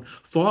alone,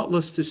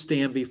 faultless to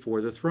stand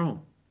before the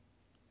throne.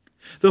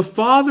 The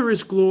Father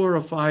is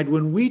glorified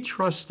when we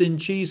trust in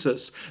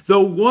Jesus, the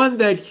one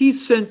that he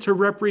sent to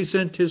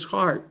represent his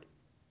heart,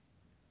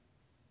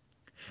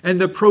 and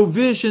the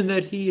provision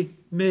that he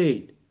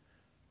made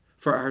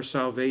for our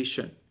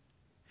salvation.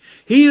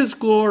 He is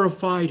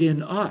glorified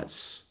in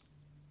us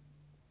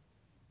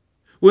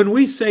when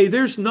we say,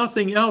 "There's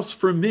nothing else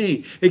for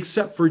me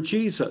except for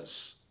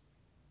Jesus.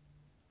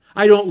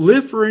 I don't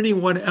live for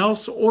anyone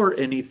else or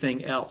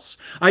anything else.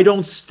 I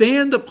don't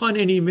stand upon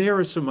any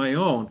merits of my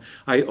own.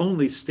 I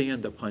only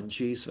stand upon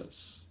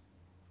Jesus."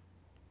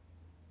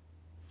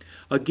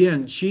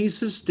 Again,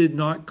 Jesus did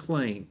not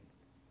claim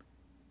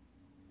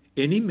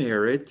any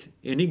merit,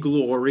 any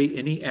glory,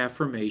 any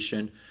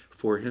affirmation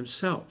for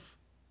himself.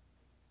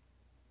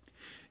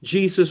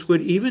 Jesus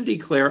would even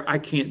declare, "I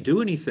can't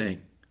do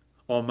anything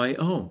on my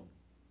own.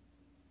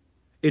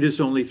 It is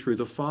only through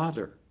the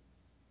Father."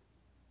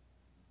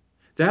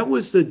 That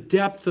was the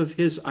depth of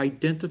his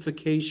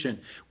identification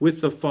with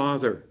the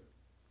Father,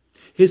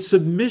 his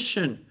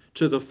submission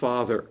to the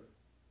Father,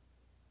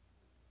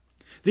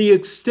 the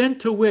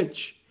extent to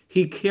which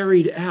he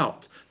carried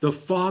out the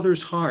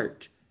Father's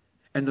heart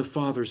and the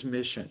Father's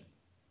mission.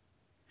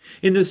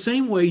 In the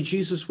same way,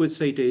 Jesus would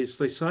say to his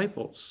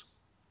disciples,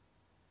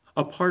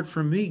 "Apart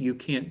from me, you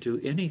can't do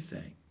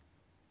anything."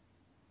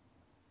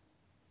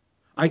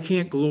 I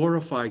can't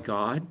glorify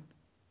God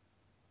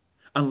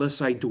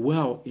unless I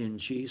dwell in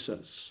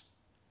Jesus.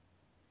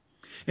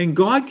 And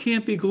God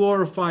can't be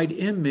glorified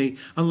in me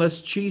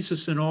unless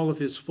Jesus in all of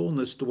his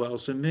fullness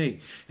dwells in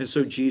me. And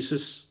so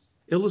Jesus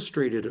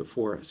illustrated it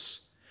for us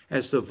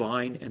as the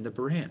vine and the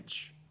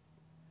branch.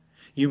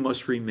 You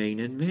must remain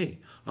in me.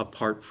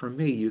 Apart from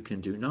me, you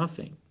can do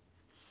nothing.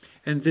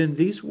 And then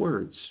these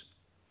words,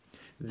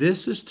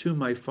 this is to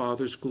my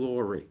Father's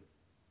glory,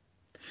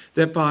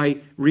 that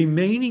by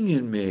remaining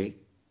in me,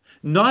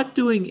 not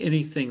doing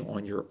anything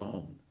on your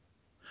own,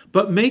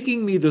 but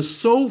making me the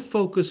sole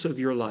focus of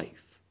your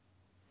life,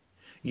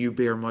 you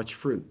bear much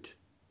fruit.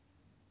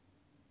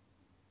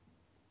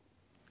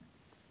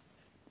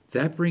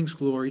 That brings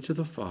glory to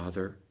the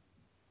Father,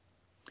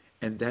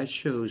 and that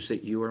shows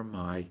that you are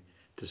my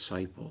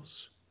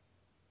disciples.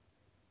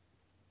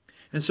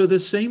 And so the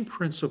same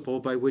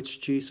principle by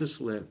which Jesus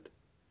lived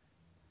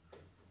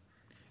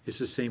is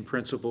the same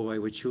principle by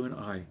which you and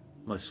I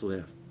must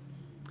live.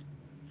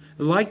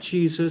 Like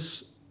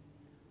Jesus,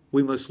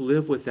 we must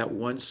live with that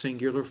one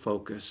singular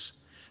focus,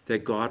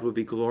 that God would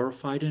be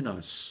glorified in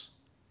us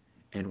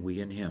and we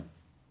in him.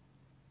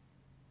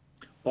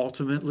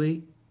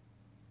 Ultimately,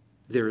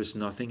 there is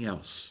nothing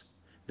else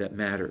that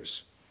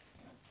matters.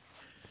 I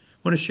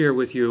want to share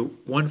with you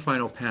one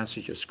final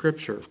passage of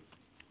Scripture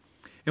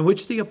in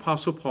which the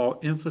Apostle Paul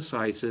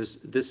emphasizes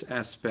this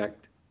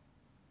aspect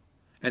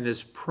and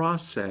this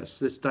process,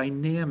 this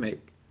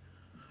dynamic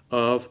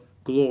of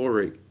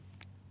glory.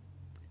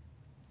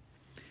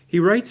 He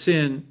writes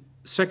in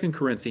 2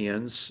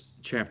 Corinthians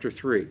chapter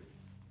 3.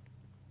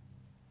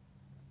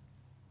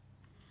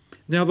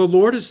 Now the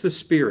Lord is the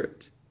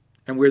Spirit,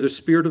 and where the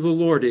Spirit of the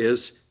Lord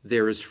is,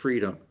 there is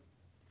freedom.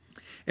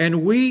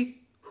 And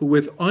we who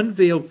with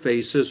unveiled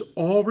faces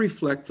all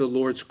reflect the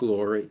Lord's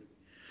glory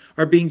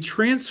are being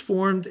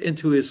transformed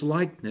into his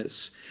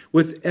likeness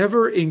with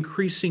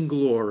ever-increasing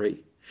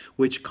glory,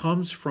 which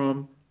comes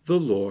from the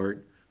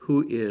Lord,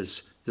 who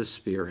is the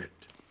Spirit.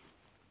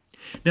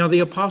 Now, the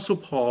Apostle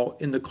Paul,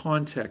 in the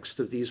context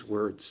of these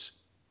words,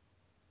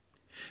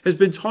 has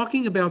been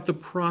talking about the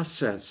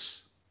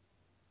process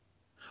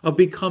of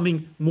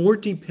becoming more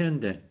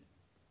dependent.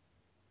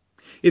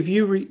 If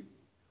you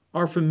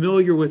are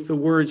familiar with the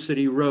words that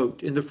he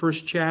wrote in the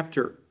first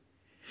chapter,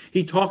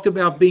 he talked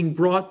about being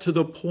brought to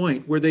the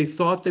point where they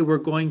thought they were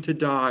going to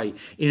die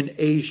in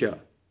Asia.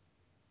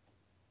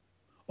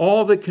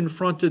 All that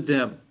confronted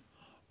them,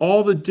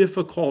 all the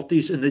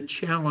difficulties and the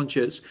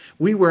challenges,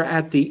 we were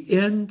at the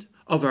end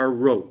of our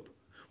rope.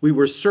 We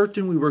were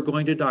certain we were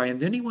going to die. And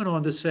then he went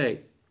on to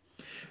say,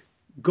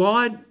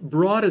 God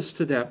brought us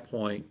to that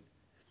point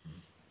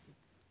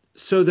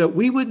so that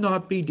we would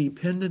not be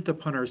dependent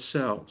upon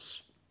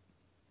ourselves,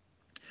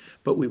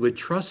 but we would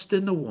trust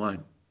in the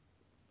one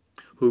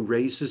who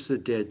raises the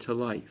dead to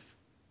life.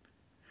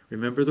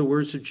 Remember the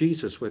words of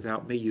Jesus,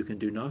 without me you can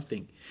do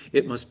nothing.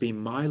 It must be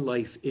my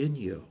life in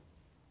you,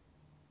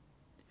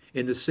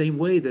 in the same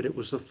way that it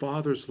was the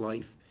Father's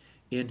life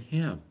in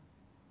him.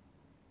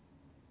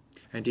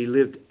 And he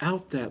lived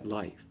out that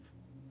life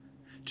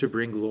to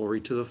bring glory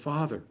to the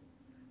Father,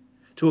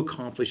 to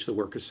accomplish the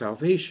work of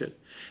salvation.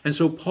 And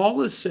so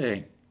Paul is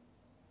saying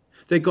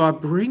that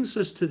God brings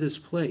us to this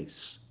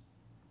place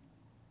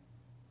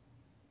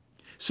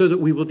so that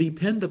we will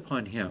depend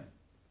upon him.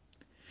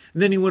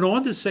 And then he went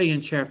on to say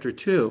in chapter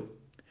 2,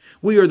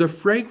 we are the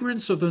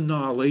fragrance of the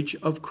knowledge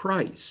of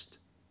Christ.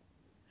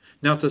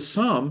 Now to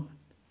some,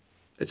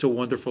 it's a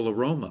wonderful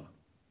aroma.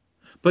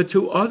 But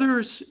to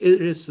others,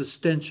 it is the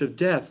stench of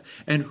death,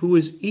 and who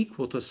is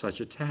equal to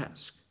such a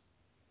task?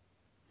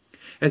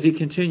 As he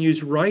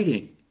continues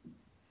writing,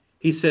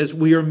 he says,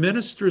 we are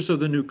ministers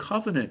of the new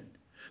covenant,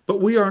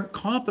 but we aren't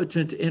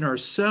competent in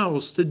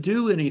ourselves to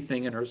do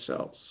anything in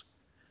ourselves.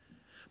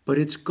 But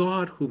it's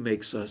God who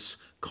makes us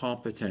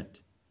competent.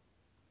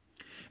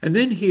 And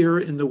then here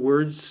in the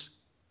words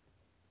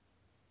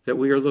that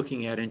we are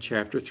looking at in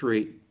chapter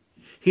 3,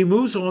 he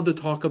moves on to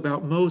talk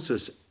about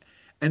Moses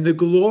and the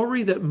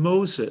glory that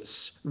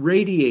Moses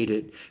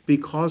radiated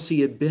because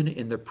he had been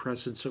in the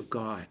presence of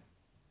God.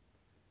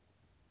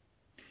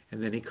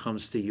 And then he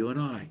comes to you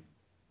and I.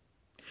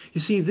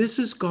 You see, this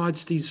is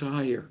God's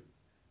desire,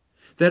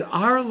 that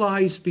our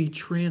lives be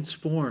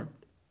transformed,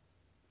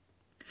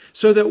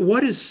 so that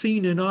what is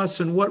seen in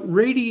us and what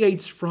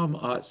radiates from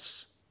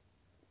us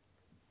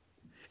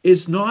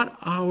is not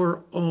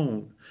our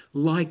own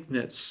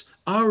likeness,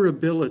 our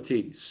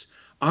abilities,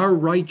 our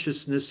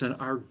righteousness, and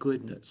our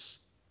goodness,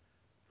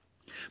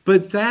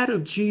 but that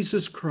of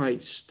Jesus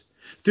Christ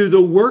through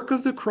the work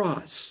of the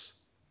cross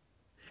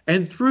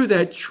and through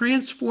that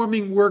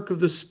transforming work of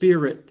the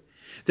Spirit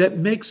that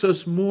makes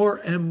us more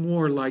and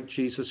more like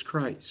Jesus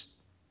Christ.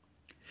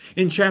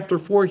 In chapter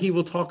 4, he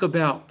will talk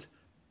about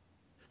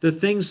the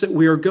things that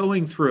we are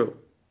going through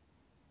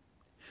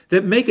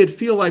that make it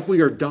feel like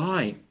we are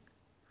dying,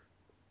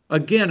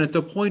 again at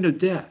the point of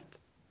death.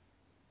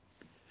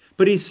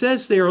 But he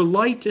says they are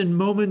light and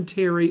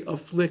momentary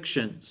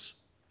afflictions.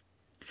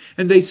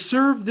 And they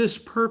serve this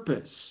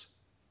purpose,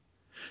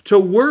 to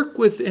work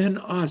within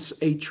us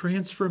a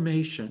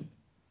transformation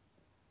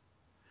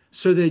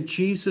so that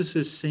Jesus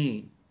is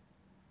seen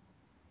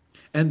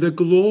and the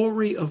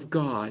glory of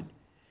God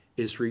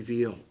is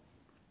revealed.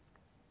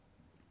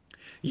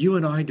 You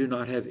and I do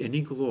not have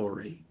any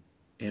glory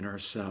in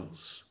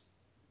ourselves.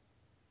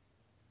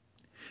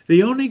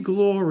 The only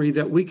glory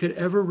that we could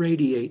ever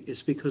radiate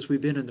is because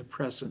we've been in the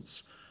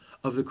presence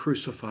of the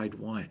crucified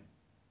one.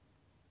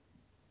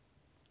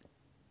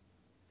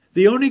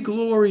 The only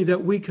glory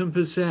that we can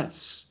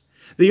possess,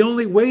 the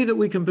only way that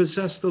we can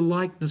possess the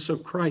likeness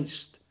of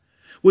Christ,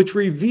 which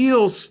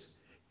reveals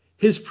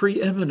his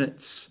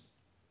preeminence,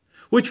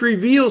 which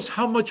reveals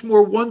how much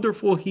more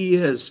wonderful he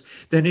is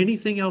than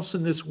anything else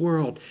in this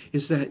world,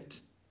 is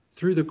that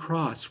through the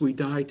cross we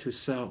die to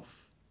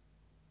self.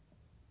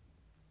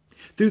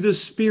 Through the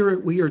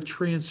Spirit we are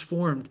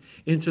transformed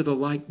into the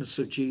likeness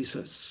of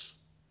Jesus.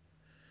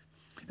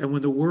 And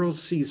when the world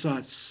sees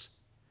us,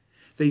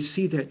 they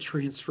see that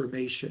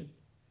transformation.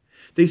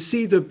 They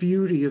see the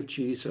beauty of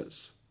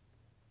Jesus.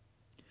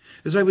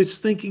 As I was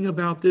thinking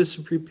about this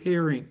and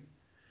preparing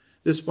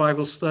this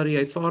Bible study,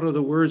 I thought of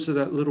the words of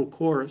that little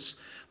chorus.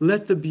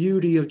 Let the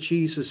beauty of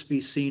Jesus be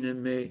seen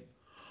in me.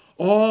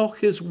 All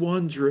his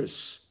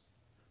wondrous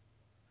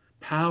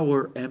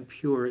power and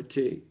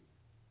purity.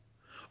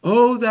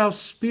 O thou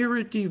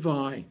Spirit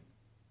divine,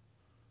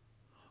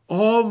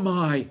 all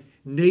my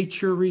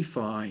nature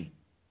refine,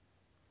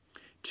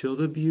 till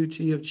the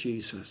beauty of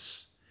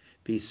Jesus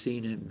be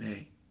seen in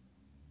me.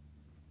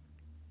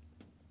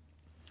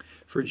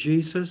 For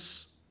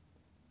Jesus,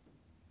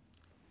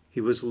 he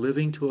was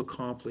living to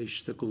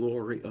accomplish the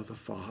glory of the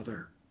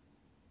Father,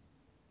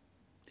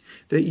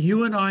 that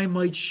you and I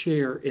might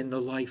share in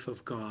the life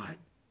of God.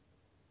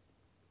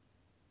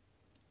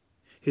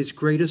 His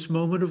greatest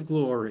moment of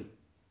glory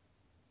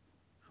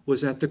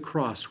was at the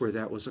cross where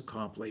that was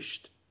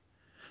accomplished.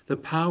 The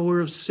power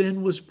of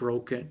sin was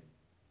broken.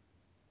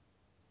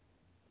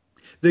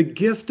 The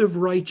gift of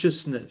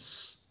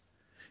righteousness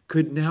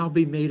could now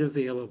be made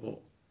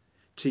available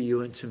to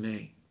you and to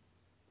me.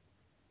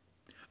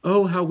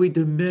 Oh, how we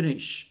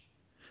diminish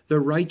the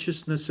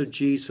righteousness of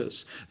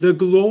Jesus, the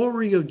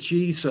glory of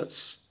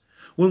Jesus,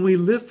 when we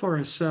live for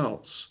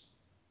ourselves,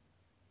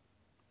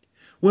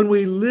 when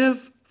we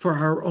live for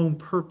our own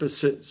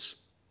purposes,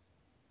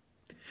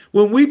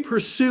 when we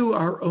pursue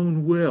our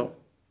own will,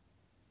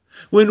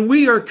 when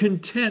we are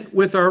content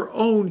with our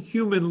own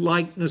human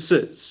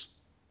likenesses,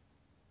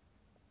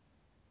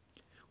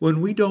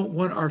 when we don't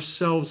want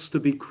ourselves to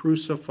be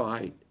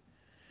crucified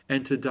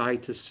and to die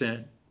to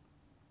sin.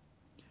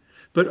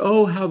 But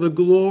oh, how the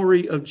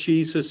glory of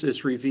Jesus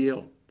is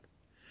revealed,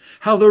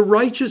 how the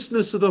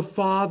righteousness of the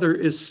Father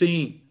is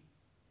seen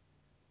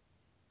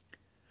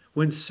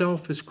when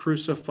self is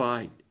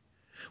crucified,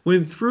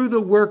 when through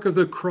the work of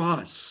the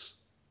cross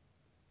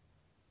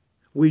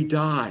we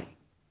die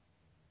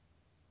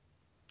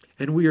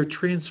and we are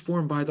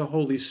transformed by the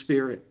Holy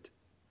Spirit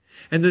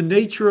and the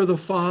nature of the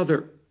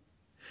Father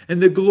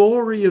and the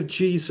glory of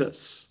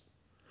Jesus,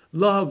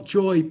 love,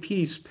 joy,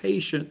 peace,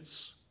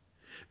 patience,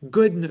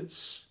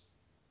 goodness,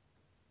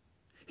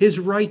 his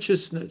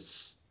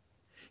righteousness,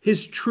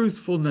 his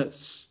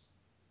truthfulness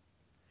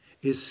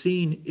is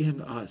seen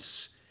in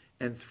us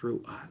and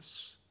through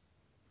us.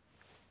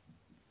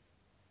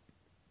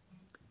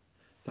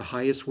 The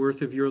highest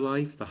worth of your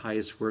life, the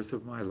highest worth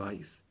of my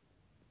life,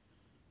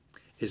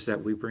 is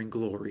that we bring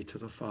glory to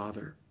the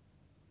Father.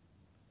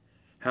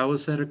 How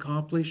is that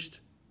accomplished?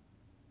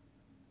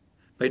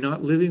 By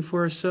not living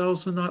for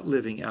ourselves and not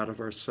living out of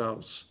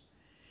ourselves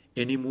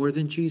any more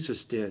than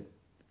Jesus did.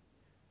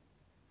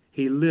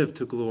 He lived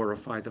to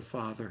glorify the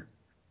Father.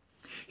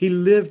 He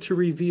lived to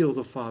reveal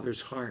the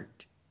Father's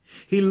heart.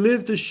 He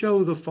lived to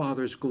show the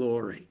Father's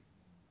glory.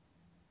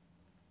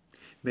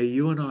 May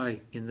you and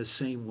I, in the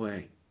same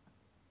way,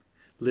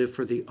 live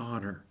for the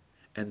honor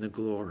and the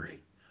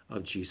glory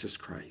of Jesus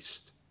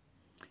Christ.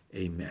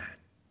 Amen.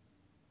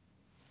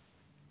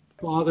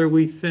 Father,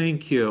 we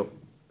thank you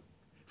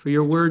for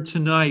your word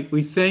tonight.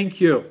 We thank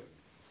you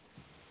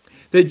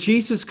that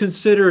Jesus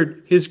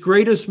considered his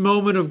greatest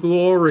moment of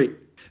glory,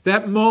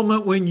 that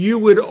moment when you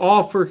would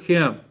offer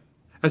him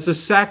as a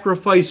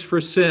sacrifice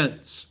for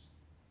sins,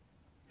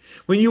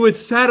 when you would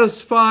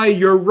satisfy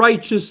your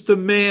righteous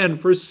demand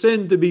for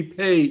sin to be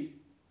paid,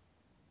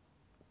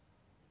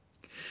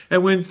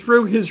 and when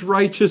through his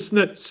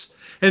righteousness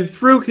and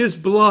through his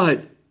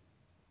blood,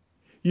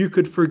 you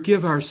could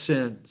forgive our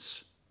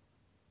sins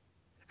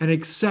and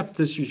accept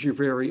us as your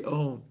very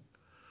own.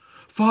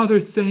 Father,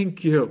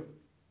 thank you.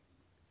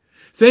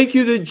 Thank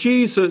you that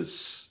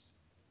Jesus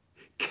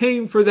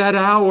came for that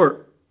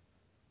hour.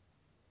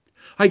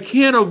 I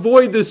can't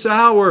avoid this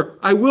hour.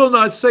 I will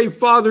not say,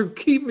 Father,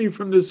 keep me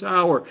from this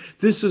hour.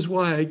 This is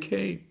why I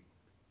came.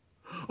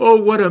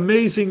 Oh, what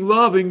amazing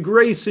love and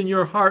grace in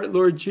your heart,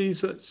 Lord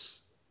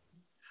Jesus.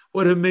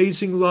 What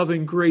amazing love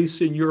and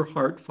grace in your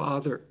heart,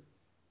 Father.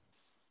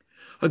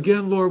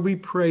 Again, Lord, we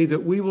pray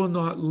that we will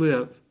not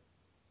live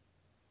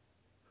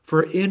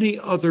for any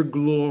other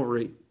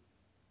glory,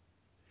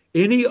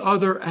 any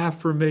other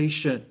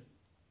affirmation,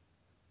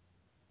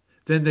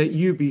 than that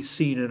you be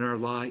seen in our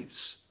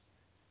lives.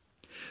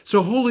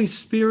 So, Holy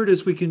Spirit,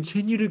 as we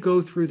continue to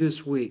go through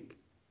this week,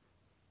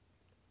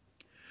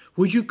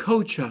 would you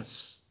coach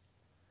us,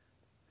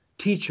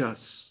 teach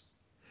us,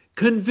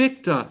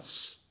 convict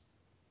us,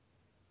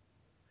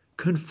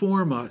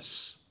 conform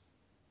us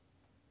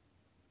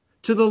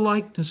to the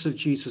likeness of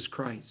Jesus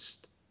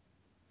Christ?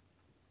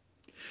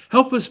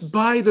 Help us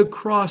by the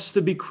cross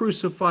to be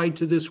crucified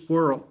to this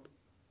world.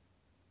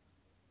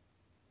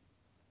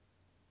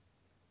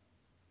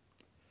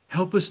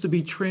 Help us to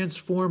be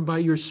transformed by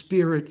your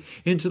Spirit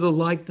into the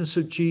likeness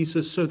of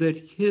Jesus so that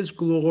his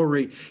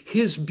glory,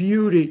 his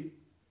beauty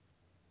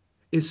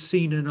is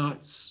seen in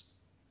us.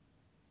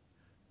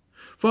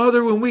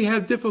 Father, when we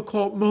have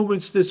difficult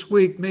moments this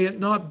week, may it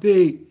not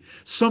be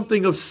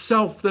something of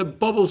self that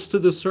bubbles to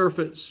the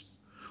surface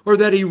or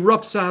that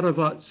erupts out of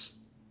us,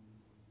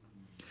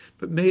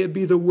 but may it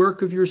be the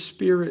work of your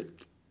Spirit,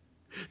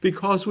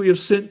 because we have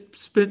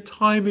spent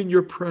time in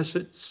your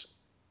presence,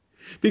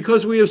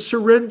 because we have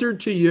surrendered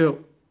to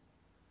you,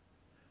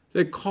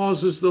 that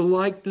causes the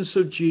likeness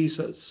of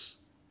Jesus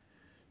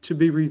to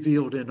be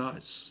revealed in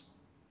us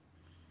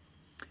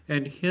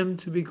and him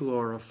to be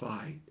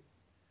glorified.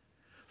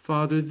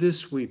 Father,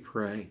 this we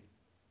pray.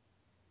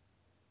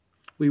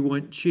 We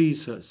want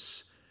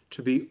Jesus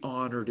to be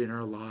honored in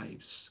our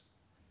lives.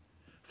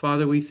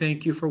 Father, we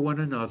thank you for one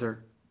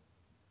another.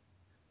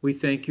 We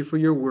thank you for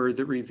your word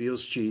that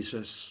reveals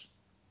Jesus.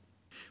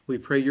 We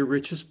pray your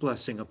richest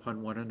blessing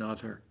upon one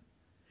another.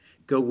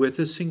 Go with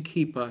us and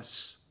keep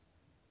us.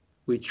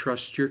 We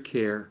trust your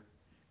care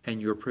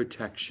and your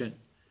protection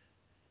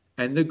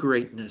and the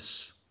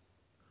greatness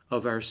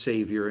of our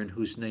Savior, in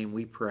whose name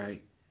we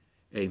pray.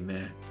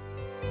 Amen.